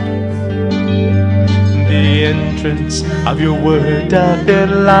 The entrance of your word doth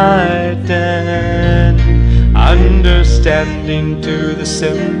enlighten, understanding to the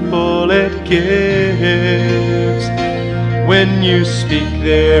simple it gives. When you speak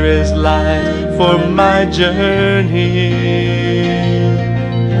there is light for my journey.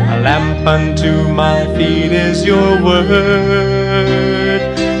 A lamp unto my feet is your word,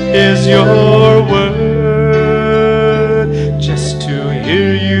 is your word. Just to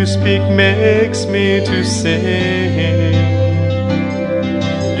hear you speak makes me to sing.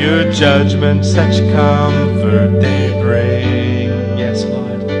 Your judgment such comfort they bring. Yes,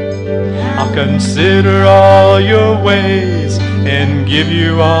 Lord. I'll consider all your ways and give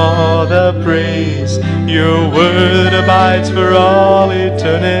you all the praise. Your word abides for all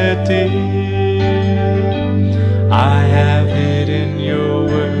eternity. I have hidden your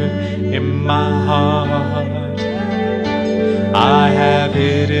word in my heart. I have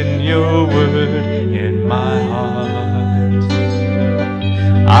hidden your word in my heart.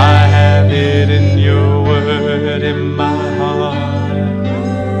 I have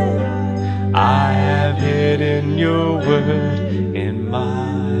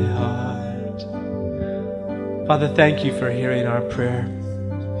Father, thank you for hearing our prayer.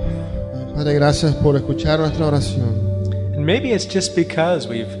 Padre, gracias por escuchar nuestra oración. And maybe it's just because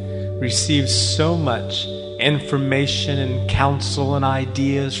we've received so much information and counsel and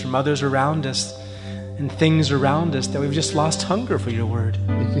ideas from others around us and things around us that we've just lost hunger for your word.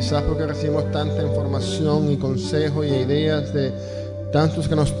 Y quizás porque recibimos tanta información y consejos y ideas de tantos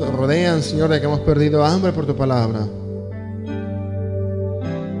que nos rodean, Señor, de que hemos perdido hambre por tu palabra.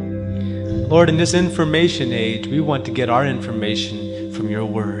 Lord, in this information age, we want to get our information from your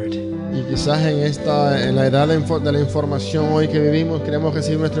word. Y quizás en la edad de la información hoy que vivimos, queremos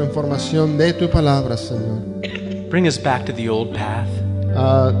recibir nuestra información de tu palabra, Señor. Bring us back to the old path,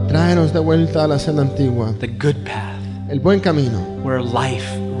 Tráenos de vuelta a la senda antigua, the good path, el buen camino, where life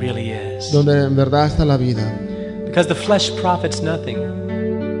really is. donde en verdad está la vida. Because the flesh profits nothing.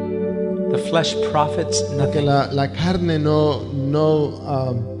 The flesh profits Porque nothing. la carne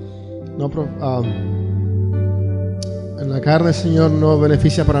en la carne, Señor, no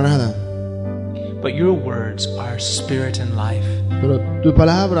beneficia para nada. But your words are spirit and life. Pero tus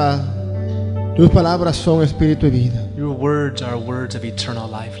palabras son espíritu y vida. Your words are words of eternal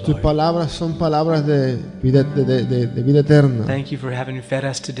life, Tus Lord. palabras son palabras de vida eterna. Thank you for having fed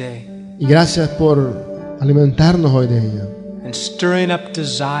us today Y gracias por alimentarnos hoy de ella. and stirring up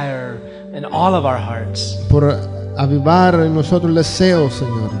desire in all of our hearts Por avivar en nosotros el deseo,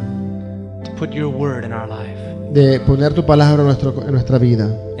 Señor, to put your word in our life de poner tu palabra en nuestra vida.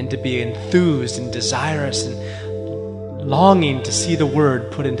 and to be enthused and desirous and longing to see the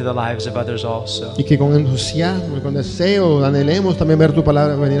word put into the lives of others also. Y que con entusiasmo y con deseo anhelemos también ver tu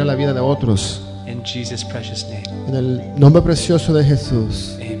palabra venir a la vida de otros. In Jesus' precious name, En el nombre precioso de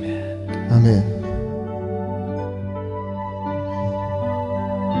Jesús. amen. Amén.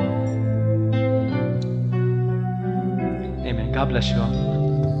 Amen. God bless you all.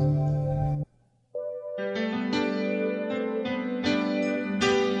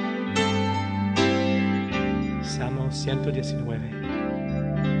 Salmo 119.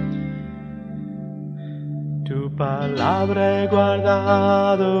 Tu palabra he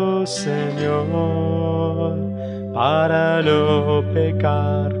guardado, Señor, para no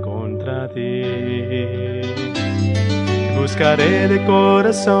pecar contra ti. Buscaré de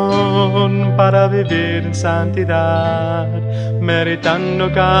corazón para vivir en santidad,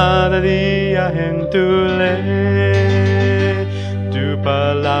 meditando cada día en tu ley. Tu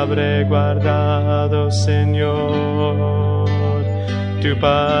palabra he guardado, Señor. Tu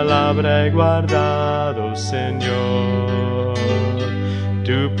palabra he guardado, Señor.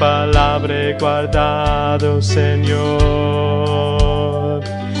 Tu palabra he guardado, Señor.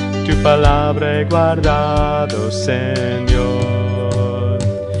 Tu palabra he guardado, Señor.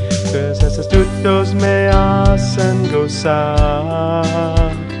 Tus estatutos me hacen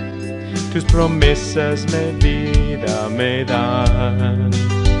gozar, tus promesas mi vida me dan.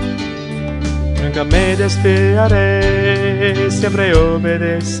 Nunca me desviaré, siempre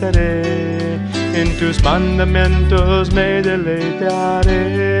obedeceré, en tus mandamientos me deleitaré.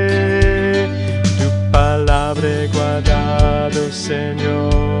 Tu palabra he guardado, Señor.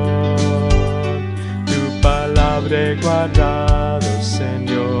 Tu palabra he guardado,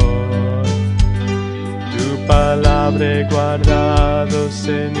 Señor. Tu palabra he guardado,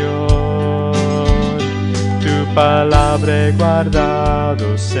 Señor. Tu palabra he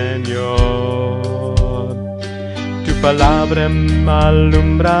guardado, Señor. Tu palabra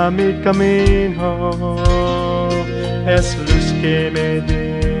alumbra mi camino, es luz que me da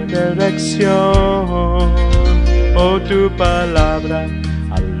dirección. Oh, tu palabra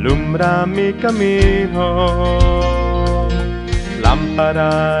alumbra mi camino,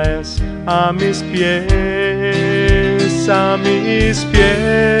 lámpara es a mis pies, a mis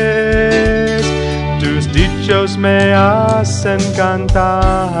pies. Tus dichos me hacen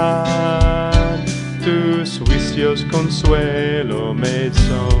cantar, tus juicios consuelo me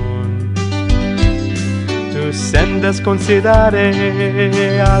son. Tus sendas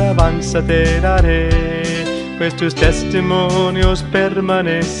consideraré, alabanza te daré, pues tus testimonios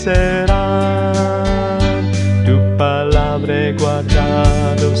permanecerán. Tu palabra he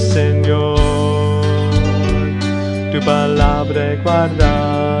guardado, Señor. Tu palabra he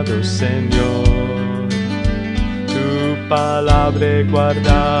guardado, Señor. Tu palabra he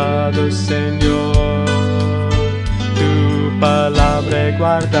guardado, Señor. Tu palabra he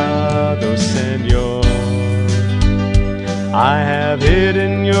guardado, Señor. I have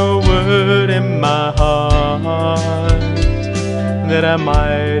hidden your word in my heart, that I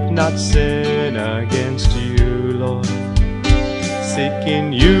might not sin against you, Lord.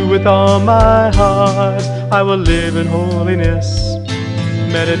 Seeking you with all my heart, I will live in holiness,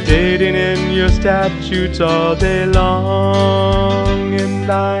 meditating in your statutes all day long, and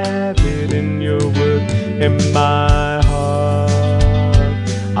I have hidden your word in my heart.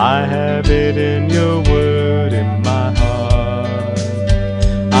 I have hidden your word in my heart.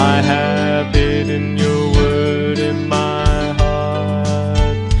 I have hidden your word in my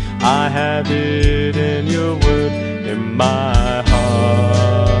heart. I have hidden your word in my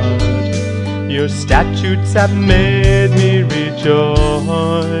heart. Your statutes have made me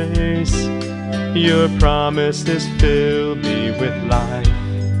rejoice. Your promises fill me with life.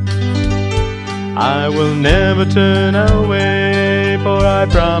 I will never turn away, for I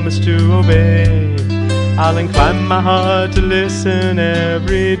promise to obey. I'll incline my heart to listen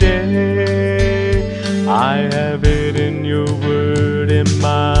every day. I have hidden your word in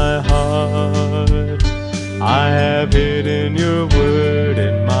my heart. I have hidden your word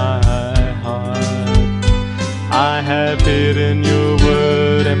in my heart. I have hidden your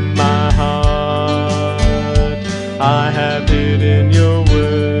word in my heart. I have hidden your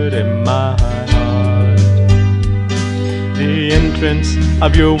word in my heart. The entrance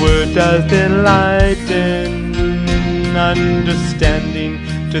of your word does enlighten understanding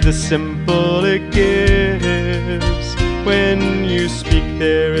to the simple it gives. When you speak,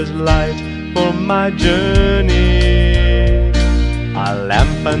 there is light for my journey. A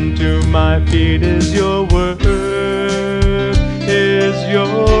lamp unto my feet is your word, is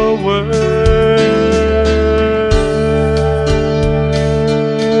your word.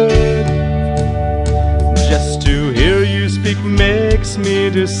 Just to hear you speak makes me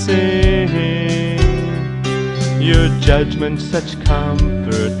to sing. Your judgments such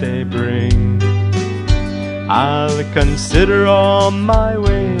comfort they bring. I'll consider all my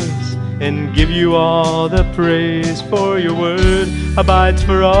ways and give you all the praise, for your word abides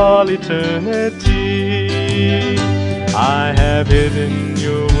for all eternity. I have hidden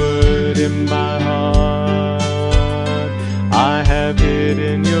your word in my heart. I have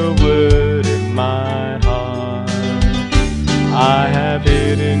hidden your word in my heart. I have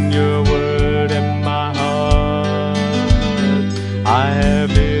hidden your word in my heart. I have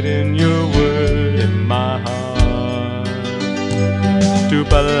hidden your word in my heart. Tu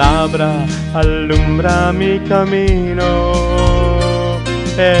palabra alumbra mi camino,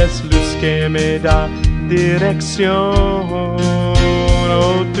 es luz que me da dirección.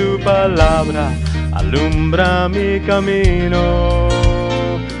 Oh, tu palabra alumbra mi camino,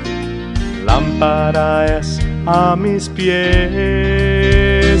 lámpara es a mis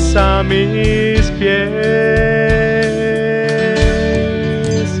pies, a mis pies.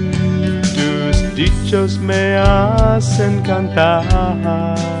 Tus dichos me hacen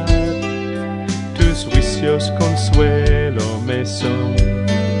cantar, tus juicios consuelo me son.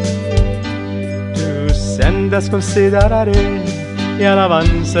 Tus sendas consideraré y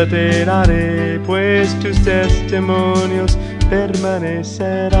alabanza te daré, pues tus testimonios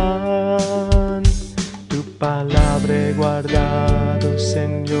permanecerán. Tu palabra he guardado,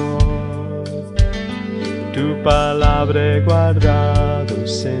 Señor. Tu palabra he guardado,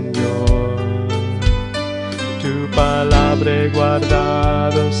 Señor. Tu palabra he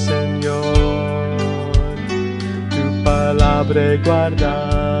guardado, Señor. Tu palabra he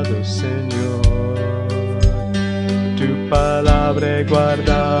guardado, Señor. Tu palabra he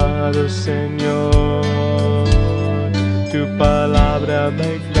guardado, Señor. Tu palabra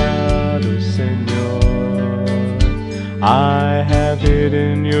he guardado, Señor. I have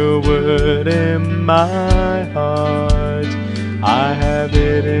hidden your word in my heart. I have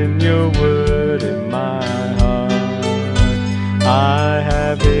hidden your word in my heart. I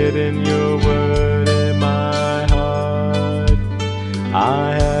have hidden your word in my heart.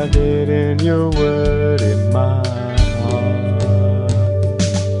 I have hidden your word in my heart.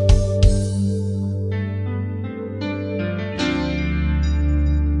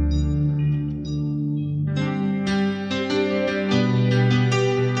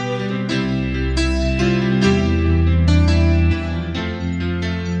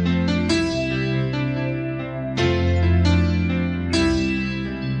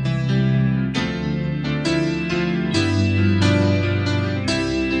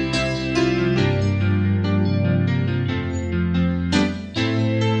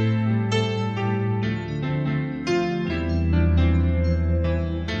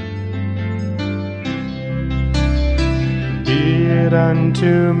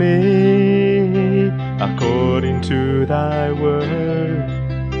 Unto me according to thy word,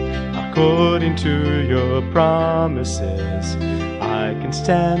 according to your promises, I can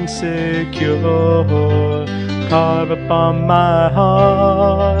stand secure. Carve upon my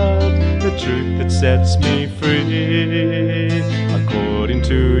heart the truth that sets me free. According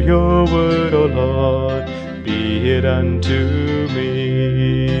according to your word, O Lord, be it unto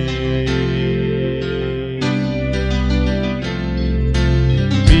me.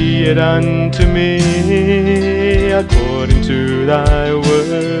 Be it unto me according to thy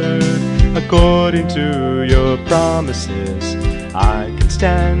word, according to your promises. I can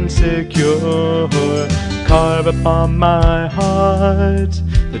stand secure. Carve upon my heart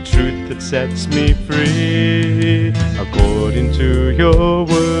the truth that sets me free. According to your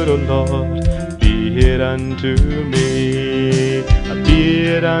word, O Lord, be it unto me. Be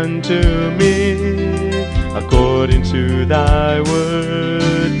it unto me according to thy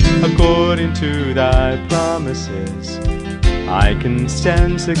word, according to thy promises. I can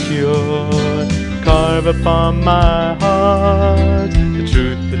stand secure. Carve upon my heart the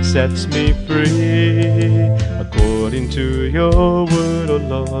truth that sets me free. According to your word, O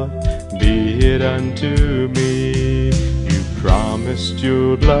Lord, be it unto me. You promised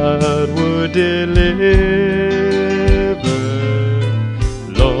your blood would deliver.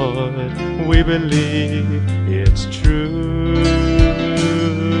 Lord, we believe it's true.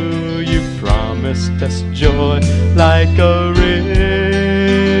 You promised us joy like a river.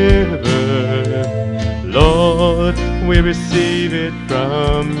 Lord, we receive it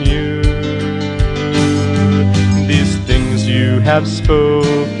from you. These things you have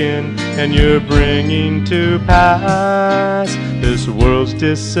spoken and you're bringing to pass. This world's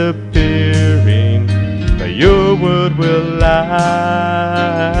disappearing, but your word will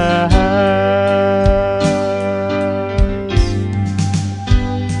last.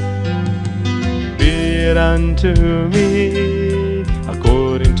 Be it unto me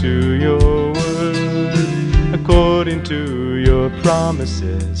according to your word, according to your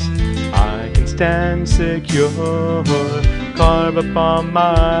promises. I can stand secure. Carve upon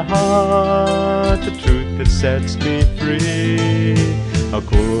my heart the truth that sets me free.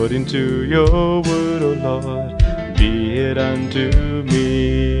 According to your word, O Lord, be it unto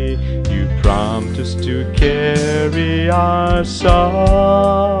me. You promised us to carry our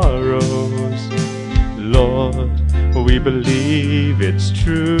sorrows. Lord, we believe it's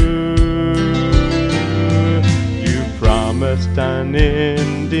true. You promised an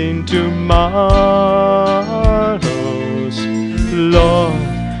ending tomorrows. Lord,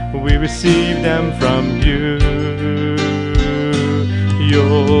 we receive them from you.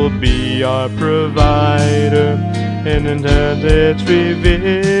 You'll be our provider, and until it's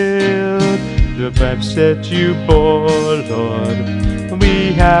revealed the pipes that you bore, Lord,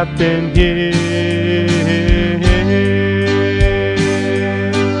 we have been healed.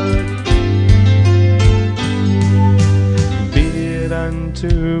 Be it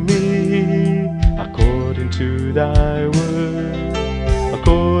unto me according to thy word,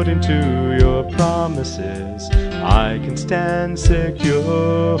 according to your promises. I can stand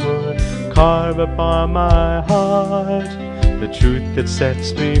secure. Carve upon my heart the truth that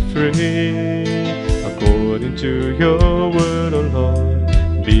sets me free. According to your word, O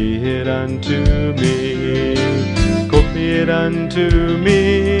Lord, be it unto me. Be it unto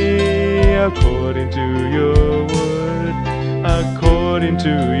me according to your word, according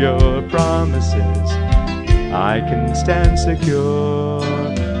to your promises. I can stand secure.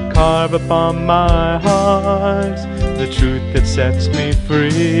 Carve upon my heart the truth that sets me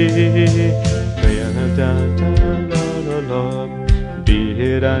free. Lord, be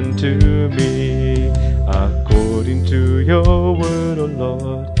it unto me according to your word, O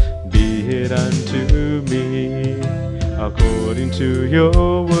Lord, be it unto me according to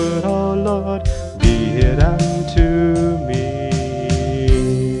your word, O Lord, be it unto me.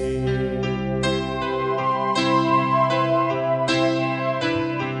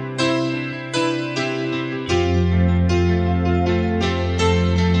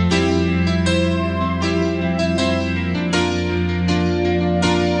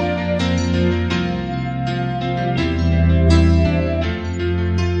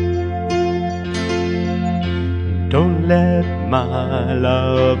 Don't let my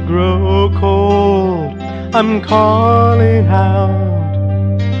love grow cold. I'm calling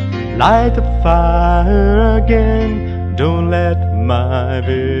out, light the fire again. Don't let my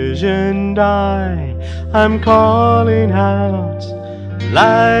vision die. I'm calling out,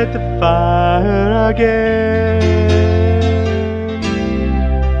 light the fire again.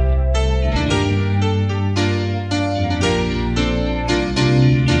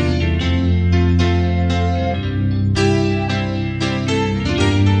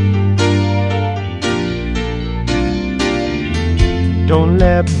 Don't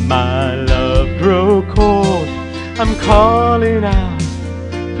let my love grow cold. I'm calling out,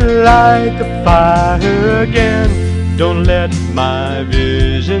 light the fire again. Don't let my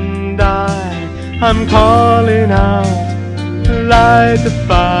vision die. I'm calling out, light the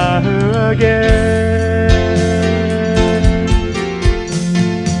fire again.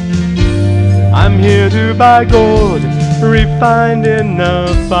 I'm here to buy gold, refined in the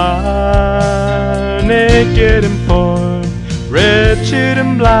fire. Naked and poor, wretched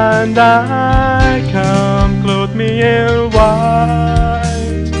and blind, I come, clothe me in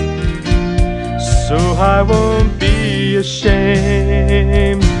white, so I won't be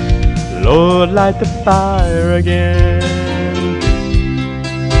ashamed. Lord, light the fire again.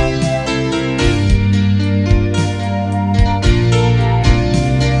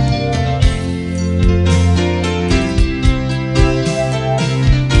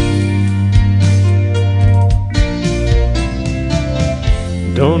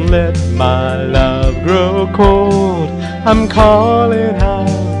 Don't let my love grow cold. I'm calling out,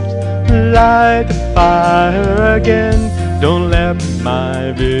 light the fire again. Don't let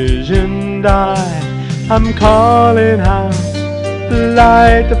my vision die. I'm calling out,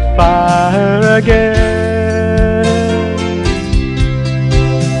 light the fire again.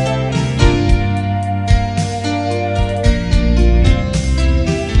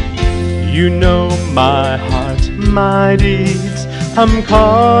 You know my heart, my deeds. I'm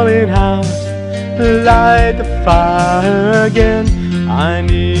calling out, light the fire again. I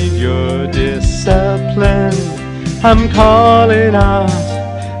need your discipline. I'm calling out,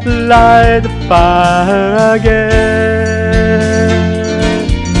 light the fire again.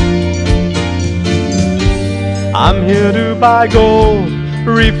 I'm here to buy gold,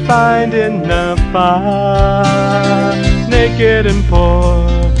 refined in the fire. Naked and poor,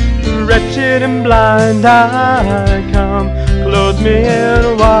 wretched and blind, I come, clothe me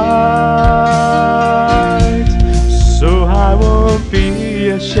in white, so I won't be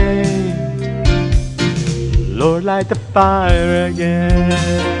ashamed. Lord, light the fire again.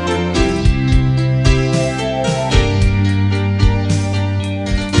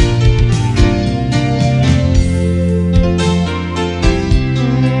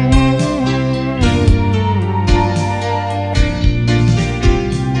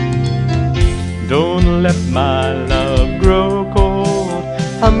 Don't let my love grow cold.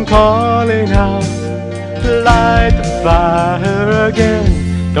 I'm calling out, light the fire again.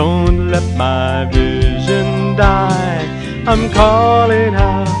 Don't let my vision die. I'm calling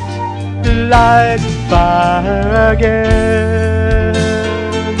out, light the fire again.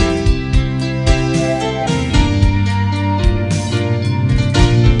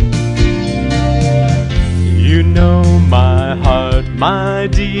 You know my heart, my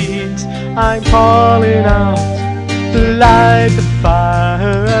deeds. I'm calling out, light the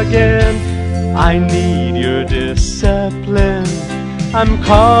fire again. I need your discipline. I'm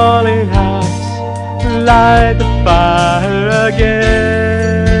calling out, light the fire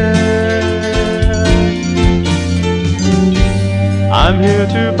again. I'm here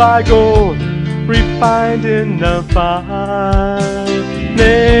to buy gold, refined in the fire.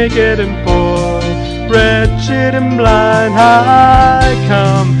 Naked and poor, wretched and blind, I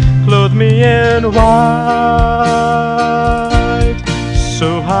come, clothe me in white,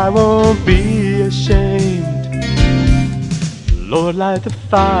 so I won't be ashamed. Lord, light the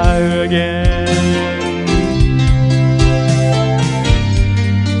fire again.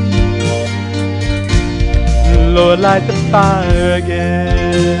 Lord, light the fire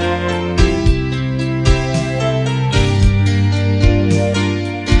again.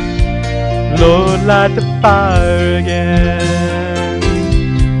 Lord, light the fire again.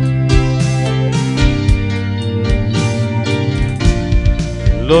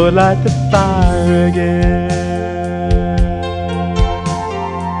 Lord, light the fire again.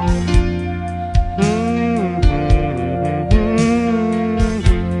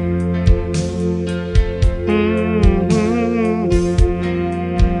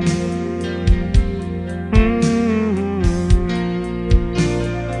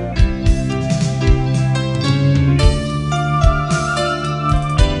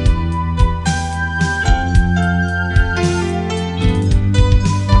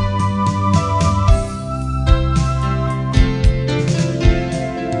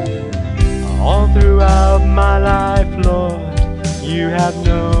 Throughout my life, Lord, you have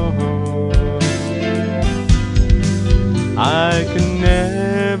known I can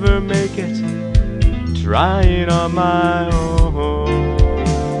never make it, trying on my own.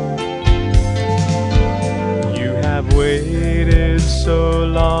 You have waited so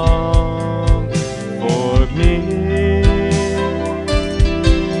long for me.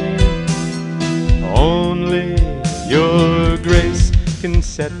 Only your grace can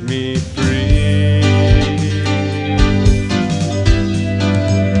set me free.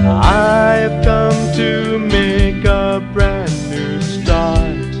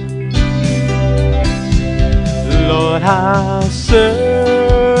 Lord, I'll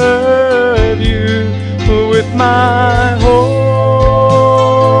serve you with my whole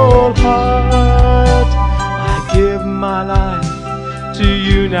heart. I give my life to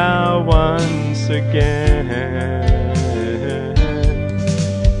you now once again.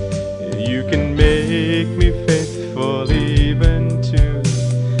 You can make me faithful even to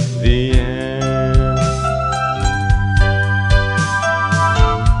the end.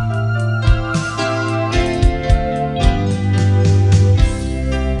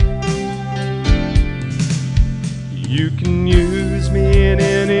 You can use me in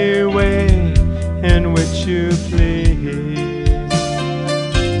any way in which you please.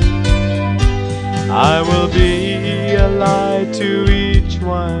 I will be a light to each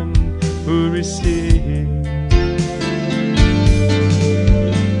one who receives.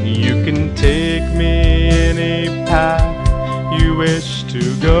 You can take me any path you wish to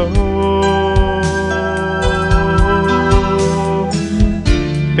go.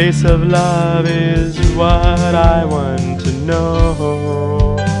 Face of love is what I want to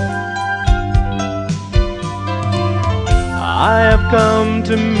know. I have come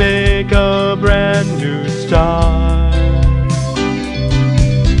to make a brand new start.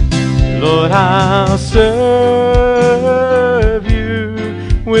 Lord, I'll serve you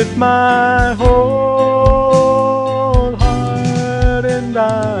with my whole heart, and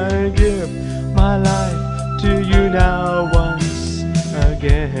I give my life to you now once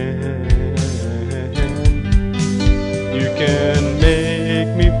again. You can make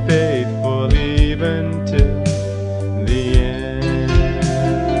me faithful even till the end.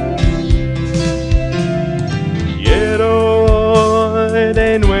 Quiero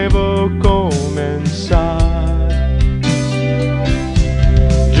de nuevo comenzar.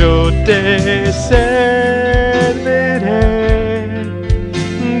 Yo te serviré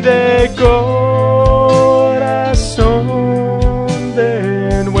de corazón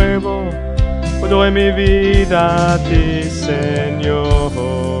de nuevo. Doy mi vida a ti, Señor.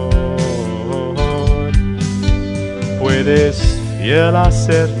 Puedes fiel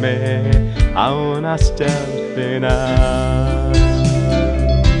hacerme aún hasta el final.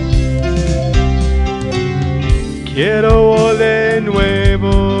 Quiero de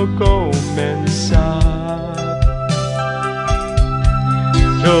nuevo comenzar.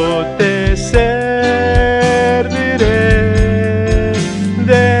 Yo te serviré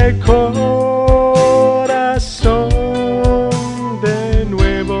de corazón de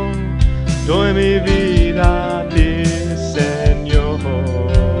nuevo. Doy mi vida a ti, Señor.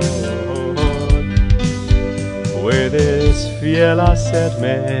 Puedes fiel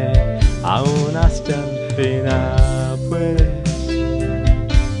hacerme aún hasta el final.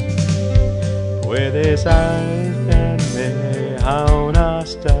 Puedes hacerme aún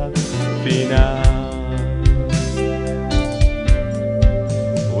hasta el final.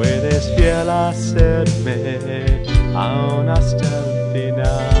 Puedes fiel hacerme aún hasta el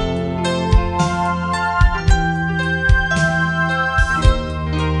final.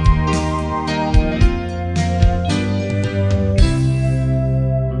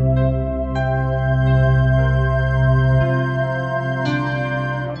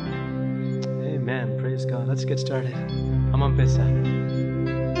 Let's get started. Vamos a empezar.